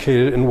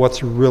educated in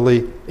what's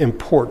really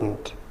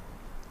important,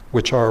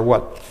 which are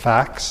what?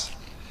 Facts,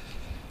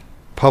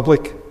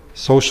 public,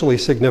 socially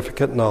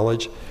significant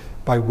knowledge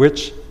by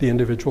which the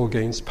individual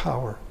gains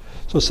power.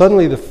 So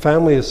suddenly the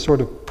family is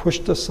sort of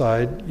pushed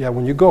aside. Yeah,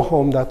 when you go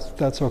home,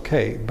 that's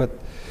okay, but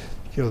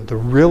the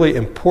really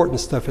important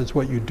stuff is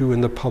what you do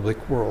in the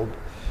public world.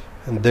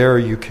 And there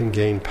you can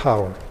gain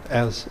power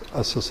as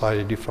a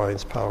society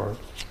defines power.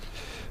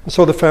 And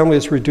so the family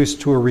is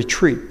reduced to a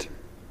retreat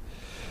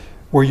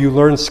where you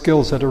learn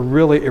skills that are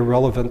really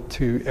irrelevant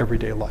to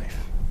everyday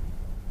life.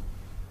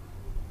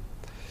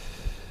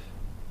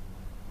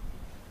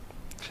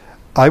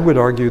 I would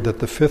argue that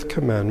the fifth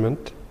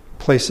commandment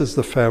places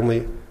the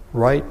family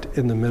right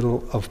in the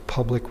middle of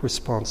public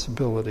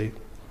responsibility.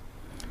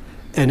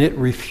 And it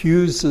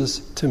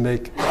refuses to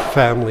make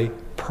family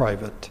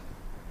private.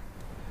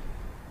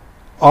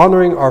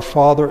 Honoring our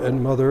father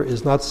and mother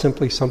is not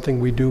simply something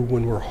we do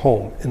when we're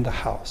home in the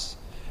house.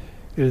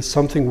 It is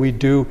something we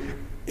do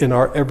in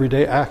our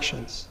everyday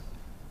actions.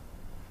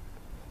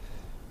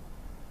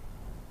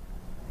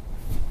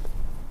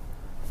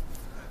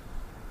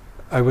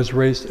 I was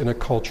raised in a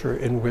culture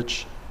in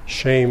which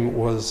shame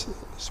was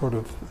sort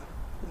of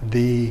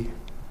the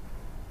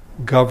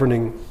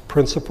governing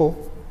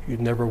principle. You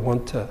never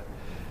want to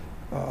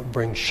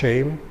bring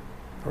shame.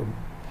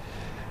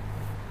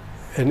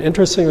 And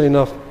interestingly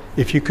enough,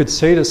 if you could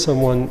say to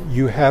someone,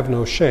 you have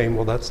no shame,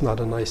 well, that's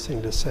not a nice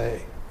thing to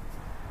say.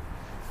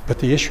 But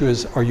the issue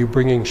is, are you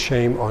bringing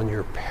shame on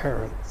your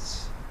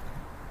parents?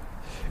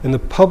 In the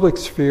public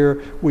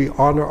sphere, we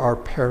honor our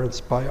parents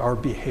by our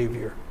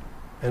behavior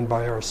and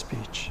by our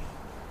speech.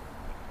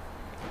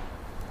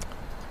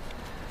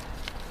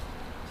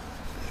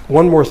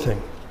 One more thing.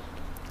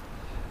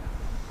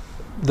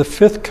 The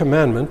fifth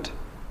commandment,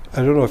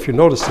 I don't know if you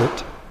noticed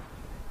it,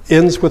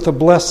 ends with a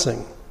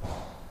blessing,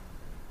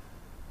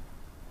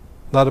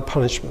 not a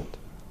punishment.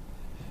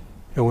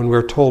 And when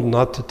we're told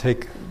not to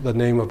take the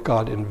name of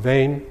God in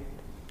vain,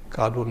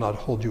 God will not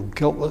hold you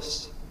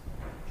guiltless.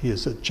 He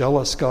is a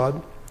jealous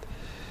God.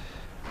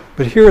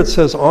 But here it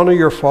says, honor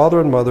your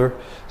father and mother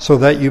so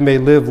that you may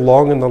live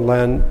long in the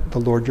land the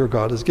Lord your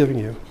God is giving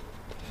you.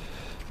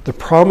 The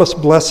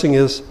promised blessing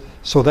is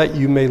so that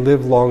you may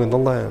live long in the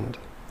land.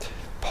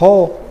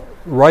 Paul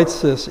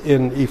writes this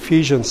in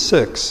Ephesians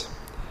 6.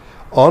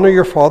 Honor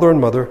your father and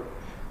mother,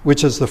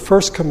 which is the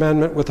first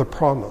commandment with a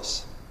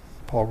promise,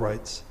 Paul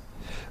writes,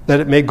 that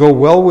it may go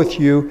well with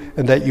you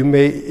and that you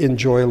may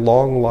enjoy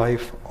long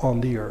life on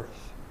the earth.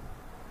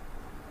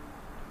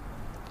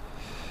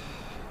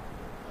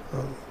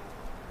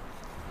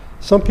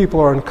 Some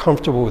people are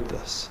uncomfortable with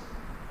this.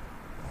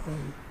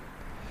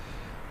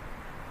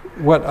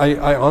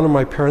 I honor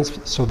my parents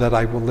so that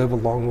I will live a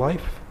long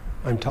life.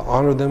 I'm to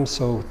honor them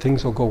so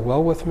things will go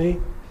well with me.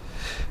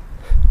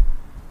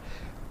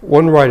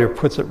 One writer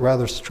puts it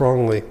rather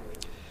strongly.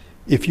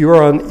 If you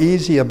are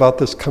uneasy about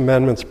this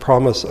commandment's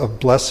promise of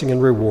blessing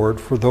and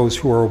reward for those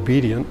who are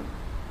obedient,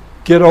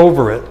 get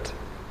over it.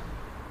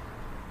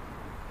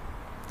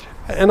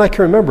 And I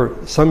can remember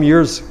some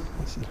years,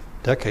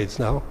 decades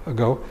now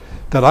ago,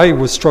 that I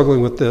was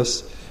struggling with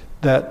this,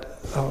 that,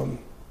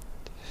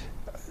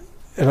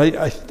 and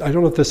I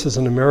don't know if this is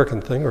an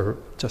American thing or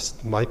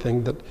just my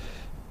thing, that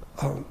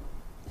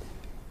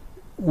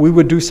we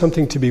would do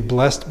something to be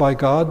blessed by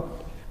God.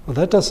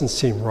 well, that doesn't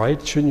seem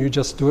right. Shouldn't you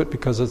just do it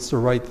because it's the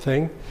right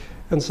thing?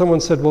 And someone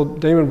said, well,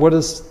 Damon,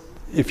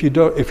 if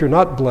you're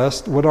not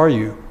blessed, what are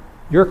you?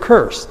 You're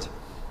cursed.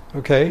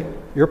 Okay?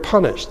 You're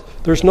punished.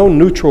 There's no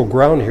neutral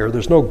ground here.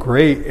 There's no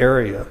gray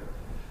area.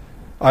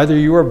 Either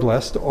you are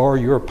blessed or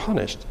you are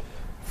punished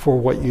for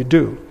what you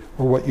do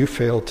or what you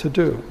fail to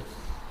do.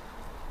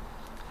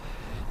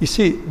 You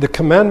see, the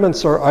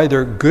commandments are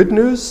either good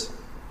news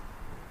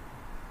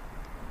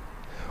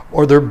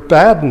or they're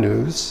bad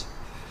news,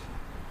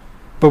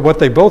 but what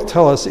they both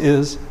tell us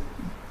is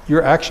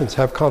your actions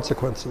have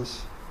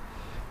consequences.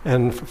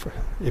 And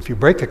if you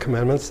break the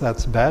commandments,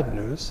 that's bad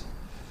news.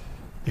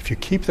 If you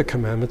keep the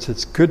commandments,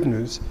 it's good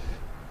news.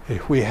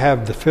 If we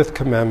have the fifth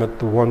commandment,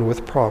 the one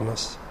with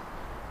promise.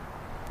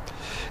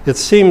 It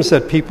seems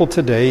that people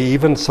today,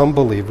 even some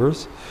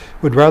believers,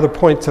 would rather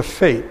point to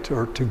fate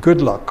or to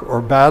good luck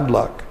or bad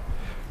luck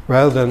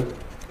rather than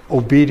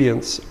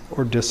obedience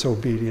or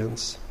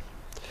disobedience.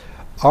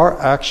 Our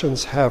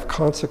actions have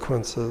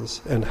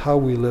consequences, and how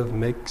we live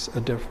makes a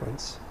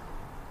difference.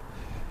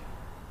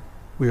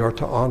 We are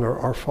to honor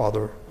our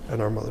father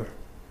and our mother.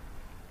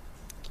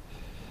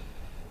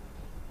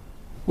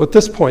 At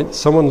this point,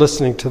 someone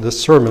listening to this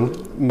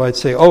sermon might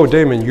say, oh,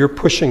 Damon, you're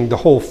pushing the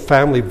whole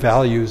family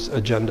values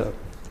agenda.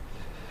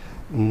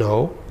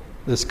 No,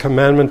 this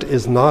commandment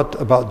is not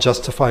about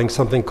justifying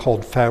something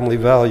called family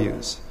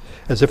values,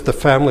 as if the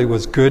family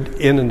was good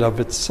in and of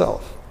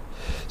itself.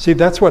 See,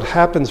 that's what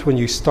happens when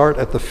you start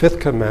at the fifth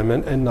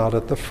commandment and not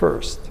at the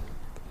first.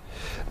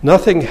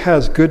 Nothing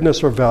has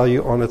goodness or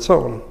value on its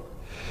own.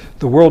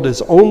 The world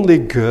is only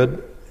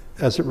good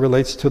as it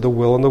relates to the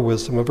will and the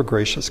wisdom of a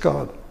gracious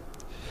God.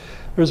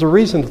 There's a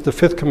reason that the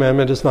fifth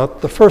commandment is not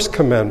the first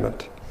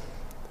commandment.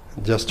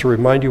 Just to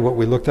remind you what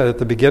we looked at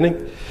the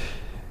beginning,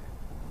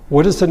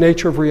 what is the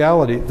nature of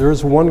reality? There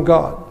is one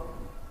God.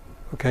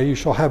 Okay, you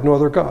shall have no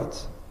other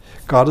gods.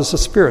 God is a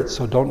spirit,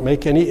 so don't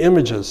make any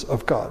images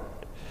of God.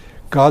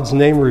 God's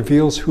name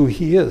reveals who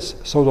he is,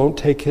 so don't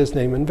take his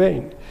name in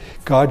vain.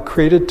 God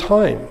created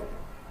time,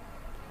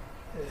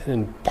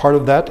 and part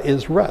of that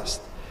is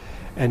rest.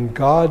 And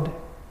God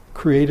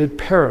created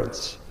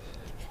parents.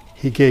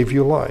 He gave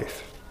you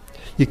life.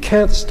 You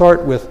can't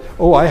start with,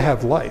 oh, I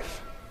have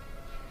life.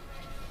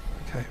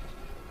 Okay.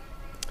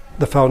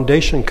 The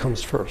foundation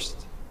comes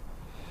first.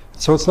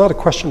 So it's not a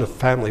question of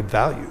family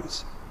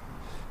values.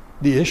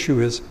 The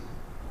issue is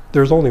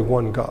there's only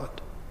one God.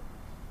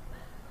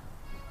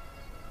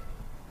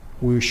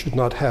 We should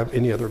not have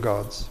any other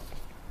gods.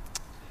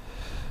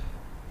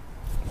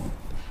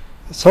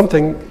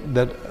 Something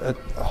that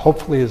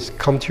hopefully has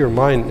come to your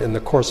mind in the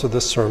course of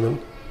this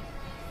sermon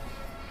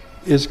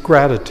is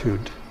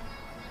gratitude.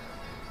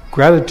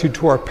 Gratitude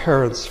to our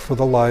parents for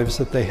the lives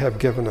that they have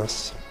given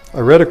us.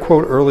 I read a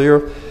quote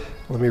earlier.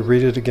 Let me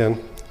read it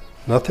again.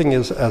 Nothing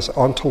is as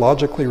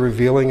ontologically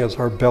revealing as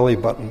our belly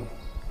button.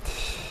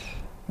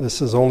 This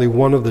is only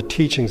one of the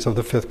teachings of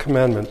the fifth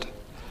commandment.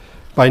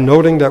 By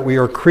noting that we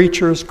are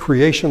creatures,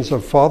 creations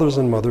of fathers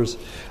and mothers,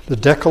 the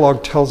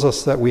Decalogue tells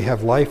us that we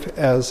have life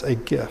as a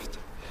gift.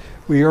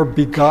 We are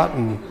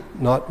begotten,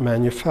 not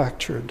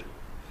manufactured.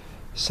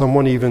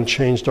 Someone even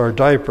changed our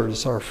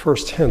diapers, our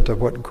first hint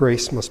of what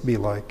grace must be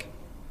like.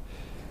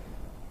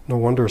 No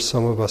wonder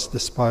some of us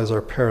despise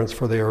our parents,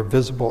 for they are a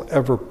visible,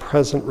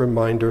 ever-present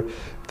reminder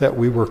that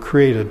we were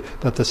created,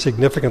 that the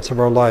significance of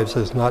our lives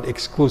is not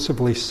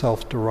exclusively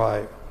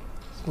self-derived.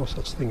 There's no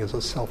such thing as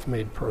a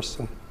self-made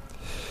person.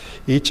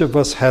 Each of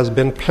us has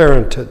been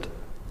parented.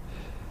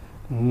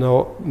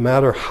 No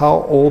matter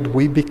how old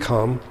we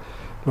become,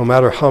 no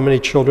matter how many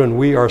children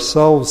we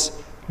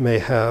ourselves may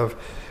have,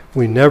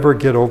 we never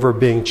get over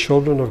being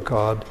children of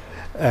God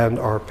and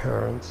our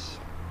parents.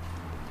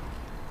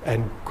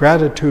 And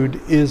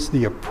gratitude is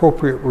the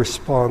appropriate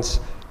response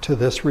to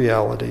this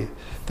reality,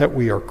 that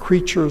we are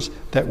creatures,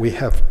 that we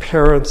have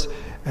parents,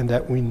 and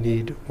that we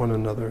need one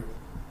another.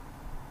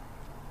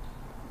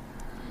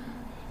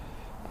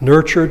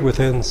 Nurtured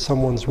within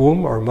someone's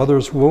womb, our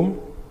mother's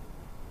womb,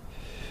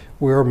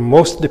 we are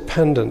most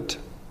dependent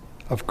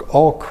of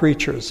all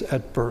creatures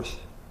at birth.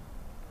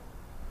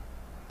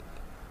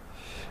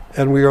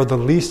 And we are the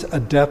least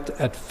adept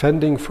at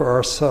fending for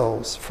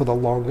ourselves for the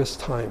longest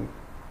time.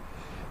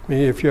 I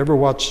mean, if you ever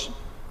watch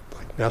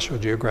like National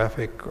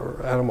Geographic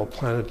or Animal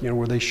Planet,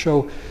 where they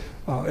show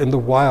in the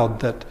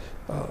wild that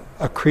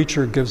a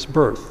creature gives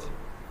birth,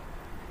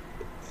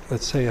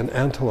 let's say an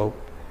antelope,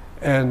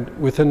 and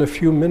within a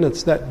few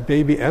minutes that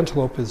baby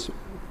antelope is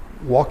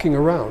walking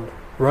around,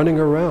 running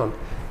around.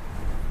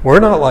 We're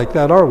not like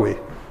that, are we?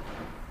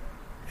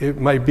 It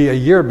might be a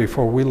year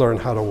before we learn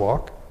how to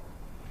walk.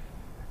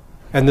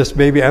 And this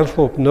baby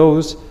antelope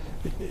knows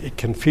it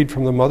can feed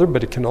from the mother,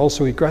 but it can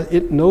also eat grass.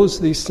 It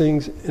knows these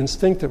things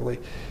instinctively.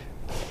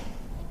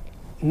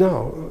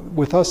 No,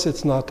 with us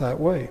it's not that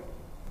way.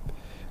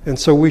 And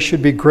so we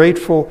should be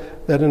grateful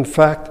that in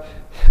fact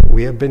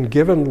we have been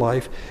given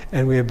life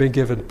and we have been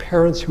given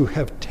parents who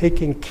have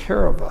taken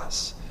care of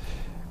us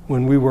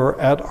when we were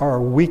at our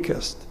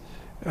weakest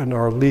and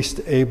are least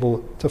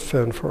able to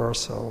fend for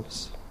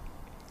ourselves.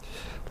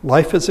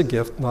 Life is a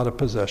gift, not a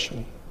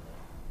possession.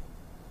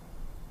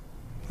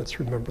 Let's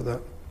remember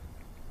that.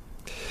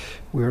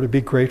 We are to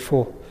be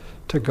grateful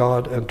to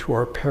God and to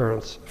our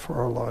parents for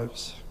our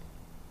lives.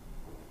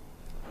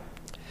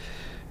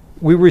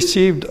 We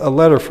received a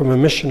letter from a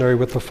missionary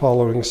with the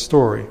following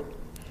story,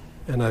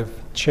 and I've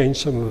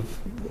changed some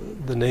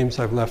of the names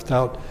I've left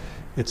out.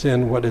 It's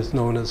in what is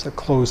known as a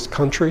closed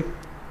country.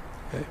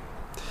 Okay.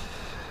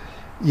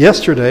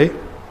 Yesterday,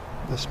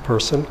 this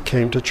person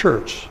came to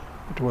church.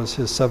 It was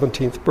his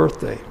 17th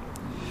birthday.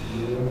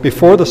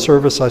 Before the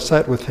service, I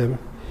sat with him.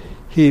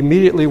 He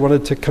immediately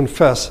wanted to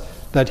confess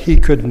that he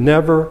could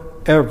never,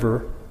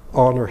 ever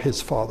honor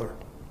his father.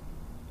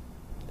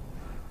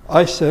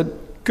 I said,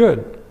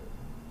 good.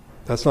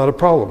 That's not a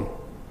problem,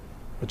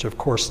 which of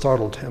course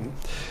startled him.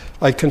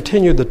 I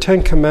continued, the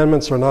 10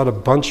 Commandments are not a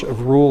bunch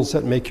of rules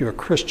that make you a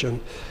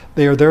Christian.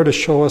 They are there to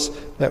show us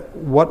that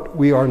what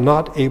we are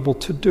not able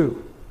to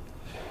do.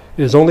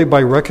 It is only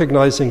by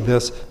recognizing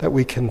this that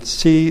we can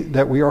see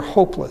that we are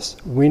hopeless.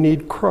 We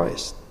need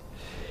Christ.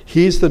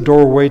 He's the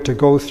doorway to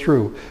go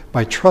through.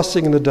 By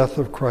trusting in the death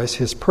of Christ,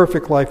 his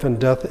perfect life and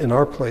death in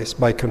our place,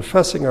 by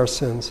confessing our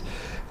sins,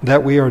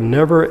 that we're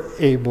not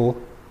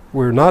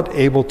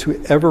able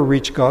to ever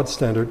reach God's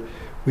standard,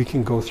 we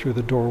can go through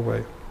the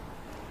doorway.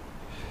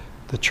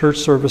 The church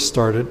service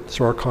started,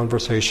 so our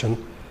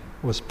conversation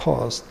was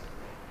paused.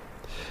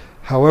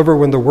 However,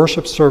 when the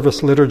worship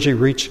service liturgy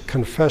reached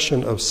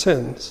confession of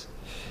sins,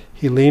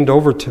 he leaned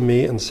over to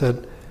me and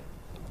said,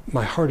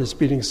 "My heart is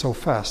beating so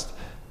fast.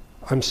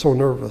 I'm so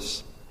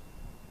nervous."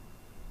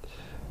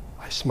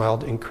 I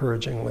smiled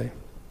encouragingly.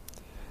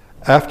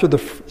 After the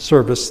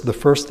service, the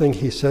first thing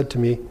he said to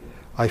me,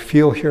 "I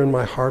feel here in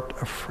my heart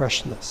a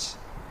freshness,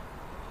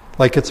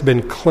 like it's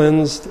been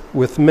cleansed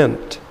with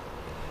mint."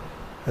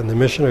 And the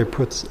missionary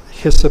puts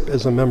hyssop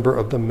as a member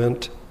of the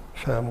mint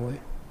family.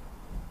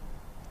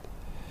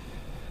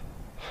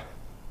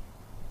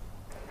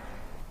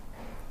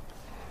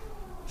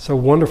 It's a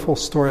wonderful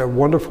story, a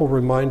wonderful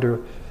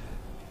reminder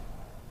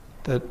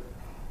that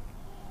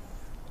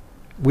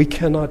we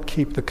cannot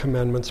keep the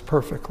commandments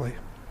perfectly.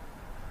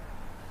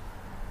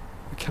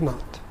 We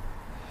cannot.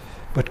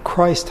 But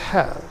Christ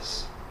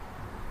has,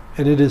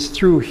 and it is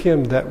through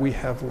him that we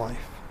have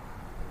life.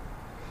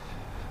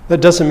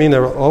 That doesn't mean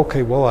that,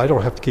 okay, well, I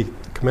don't have to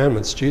keep the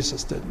commandments,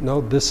 Jesus did. No,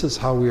 this is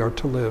how we are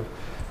to live,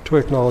 to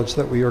acknowledge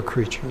that we are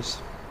creatures.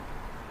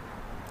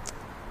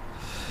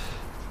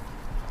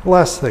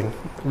 Last thing,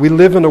 we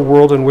live in a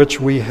world in which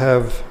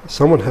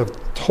someone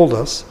have told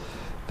us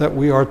that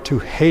we are to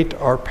hate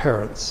our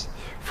parents.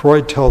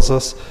 Freud tells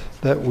us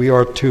that we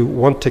are to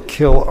want to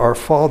kill our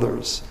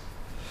fathers.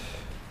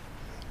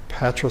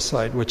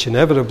 Patricide, which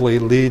inevitably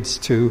leads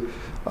to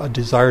a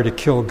desire to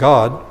kill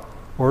God,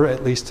 or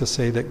at least to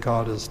say that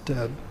God is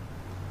dead.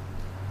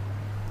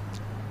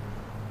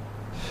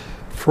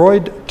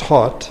 Freud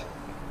taught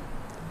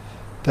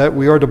that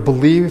we are to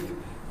believe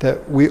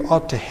that we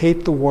ought to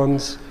hate the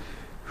ones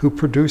who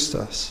produced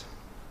us,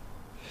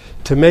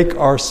 to make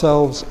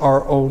ourselves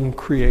our own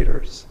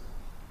creators.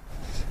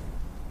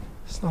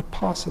 It's not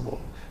possible.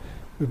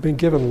 We've been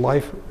given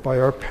life by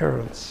our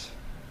parents.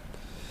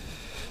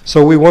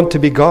 So we want to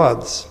be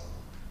gods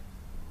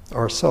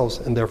ourselves,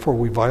 and therefore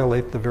we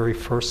violate the very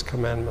first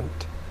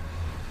commandment.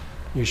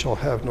 You shall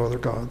have no other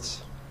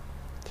gods.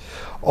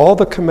 All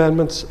the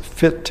commandments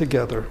fit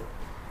together.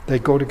 They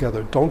go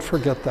together. Don't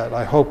forget that.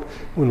 I hope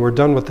when we're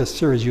done with this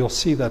series, you'll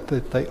see that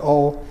they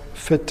all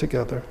fit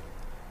together.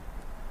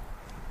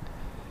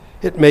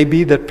 It may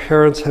be that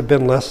parents have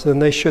been less than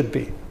they should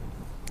be.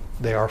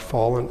 They are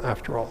fallen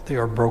after all. They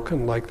are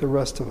broken like the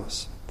rest of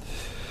us.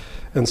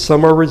 And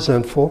some are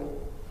resentful,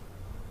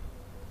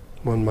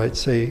 one might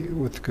say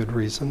with good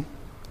reason.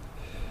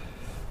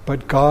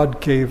 But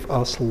God gave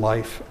us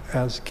life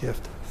as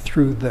gift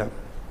through them.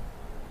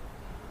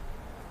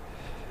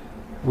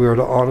 We are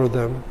to honor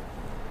them,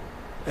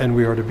 and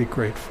we are to be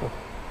grateful.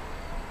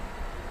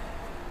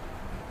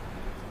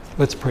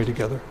 Let's pray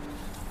together.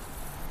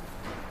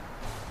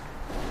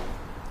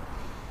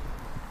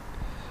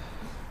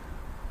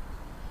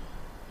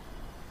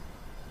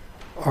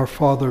 Our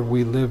Father,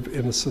 we live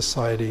in a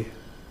society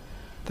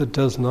that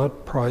does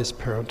not prize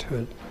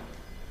parenthood,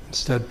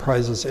 instead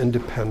prizes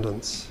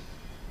independence.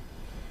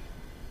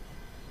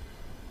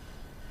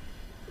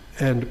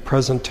 And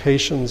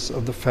presentations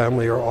of the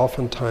family are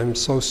oftentimes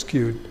so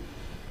skewed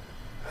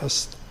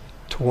as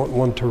to want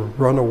one to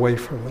run away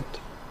from it.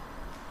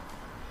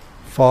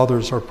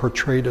 Fathers are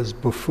portrayed as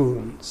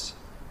buffoons,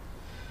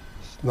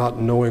 not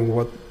knowing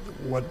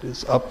what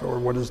is up or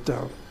what is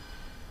down.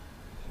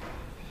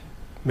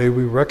 May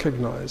we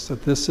recognize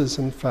that this is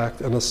in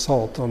fact an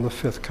assault on the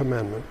fifth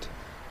commandment.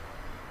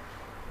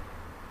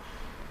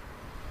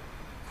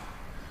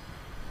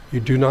 You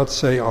do not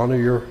say, honor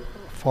your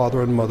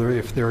father and mother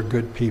if they're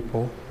good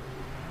people.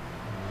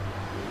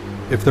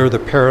 If they're the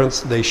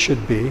parents they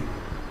should be.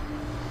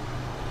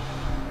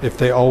 If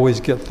they always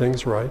get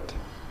things right.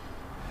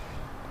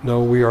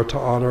 No, we are to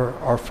honor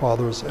our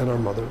fathers and our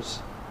mothers.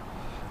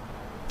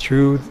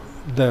 Through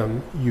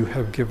them, you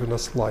have given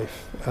us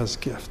life as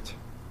gift.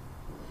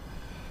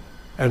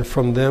 And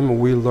from them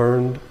we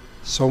learned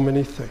so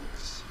many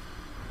things.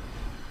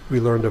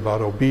 We learned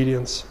about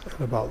obedience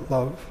and about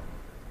love.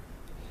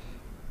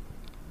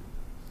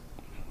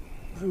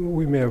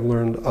 We may have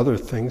learned other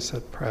things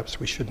that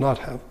perhaps we should not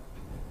have,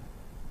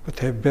 but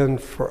they have been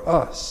for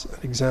us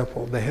an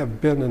example. They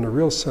have been, in a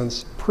real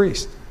sense,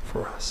 priests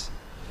for us,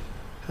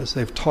 as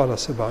they've taught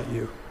us about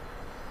you.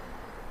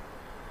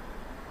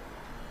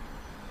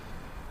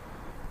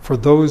 For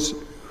those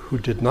who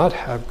did not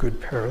have good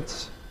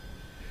parents,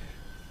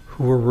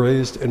 who were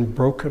raised in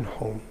broken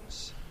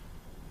homes,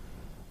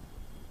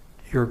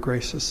 your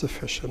grace is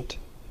sufficient.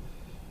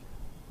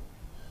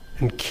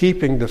 In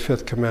keeping the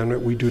fifth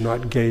commandment, we do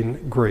not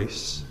gain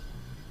grace,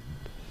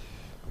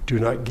 do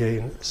not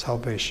gain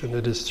salvation.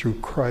 It is through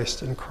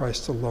Christ and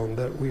Christ alone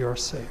that we are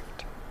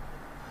saved.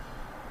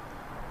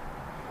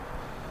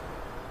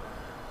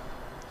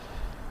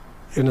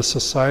 In a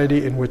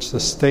society in which the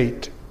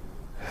state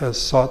has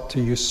sought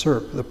to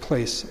usurp the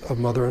place of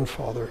mother and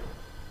father,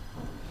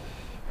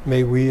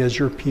 may we as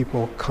your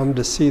people come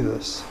to see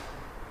this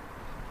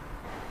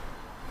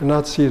and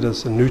not see it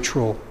as a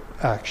neutral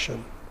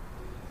action,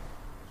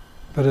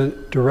 but a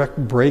direct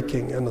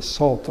breaking and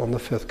assault on the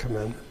fifth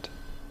commandment.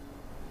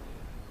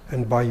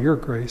 And by your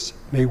grace,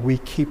 may we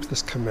keep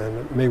this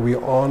commandment. May we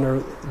honor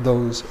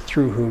those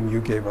through whom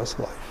you gave us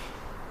life.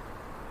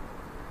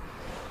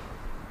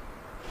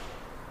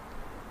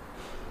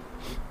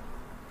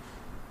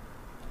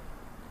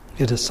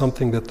 It is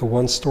something that the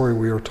one story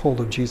we are told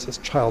of Jesus'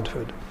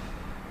 childhood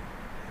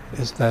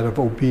is that of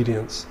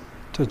obedience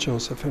to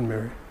Joseph and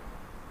Mary.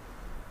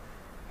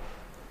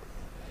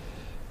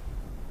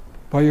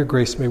 By your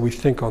grace, may we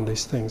think on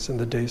these things in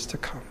the days to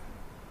come,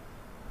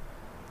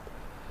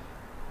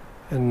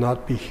 and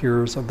not be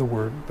hearers of the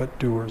word, but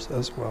doers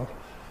as well.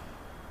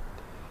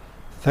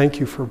 Thank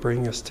you for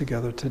bringing us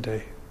together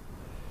today.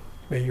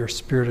 May your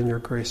Spirit and your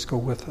grace go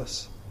with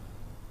us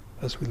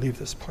as we leave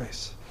this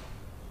place.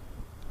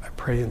 I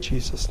pray in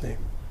Jesus' name.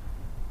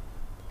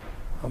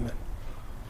 Amen.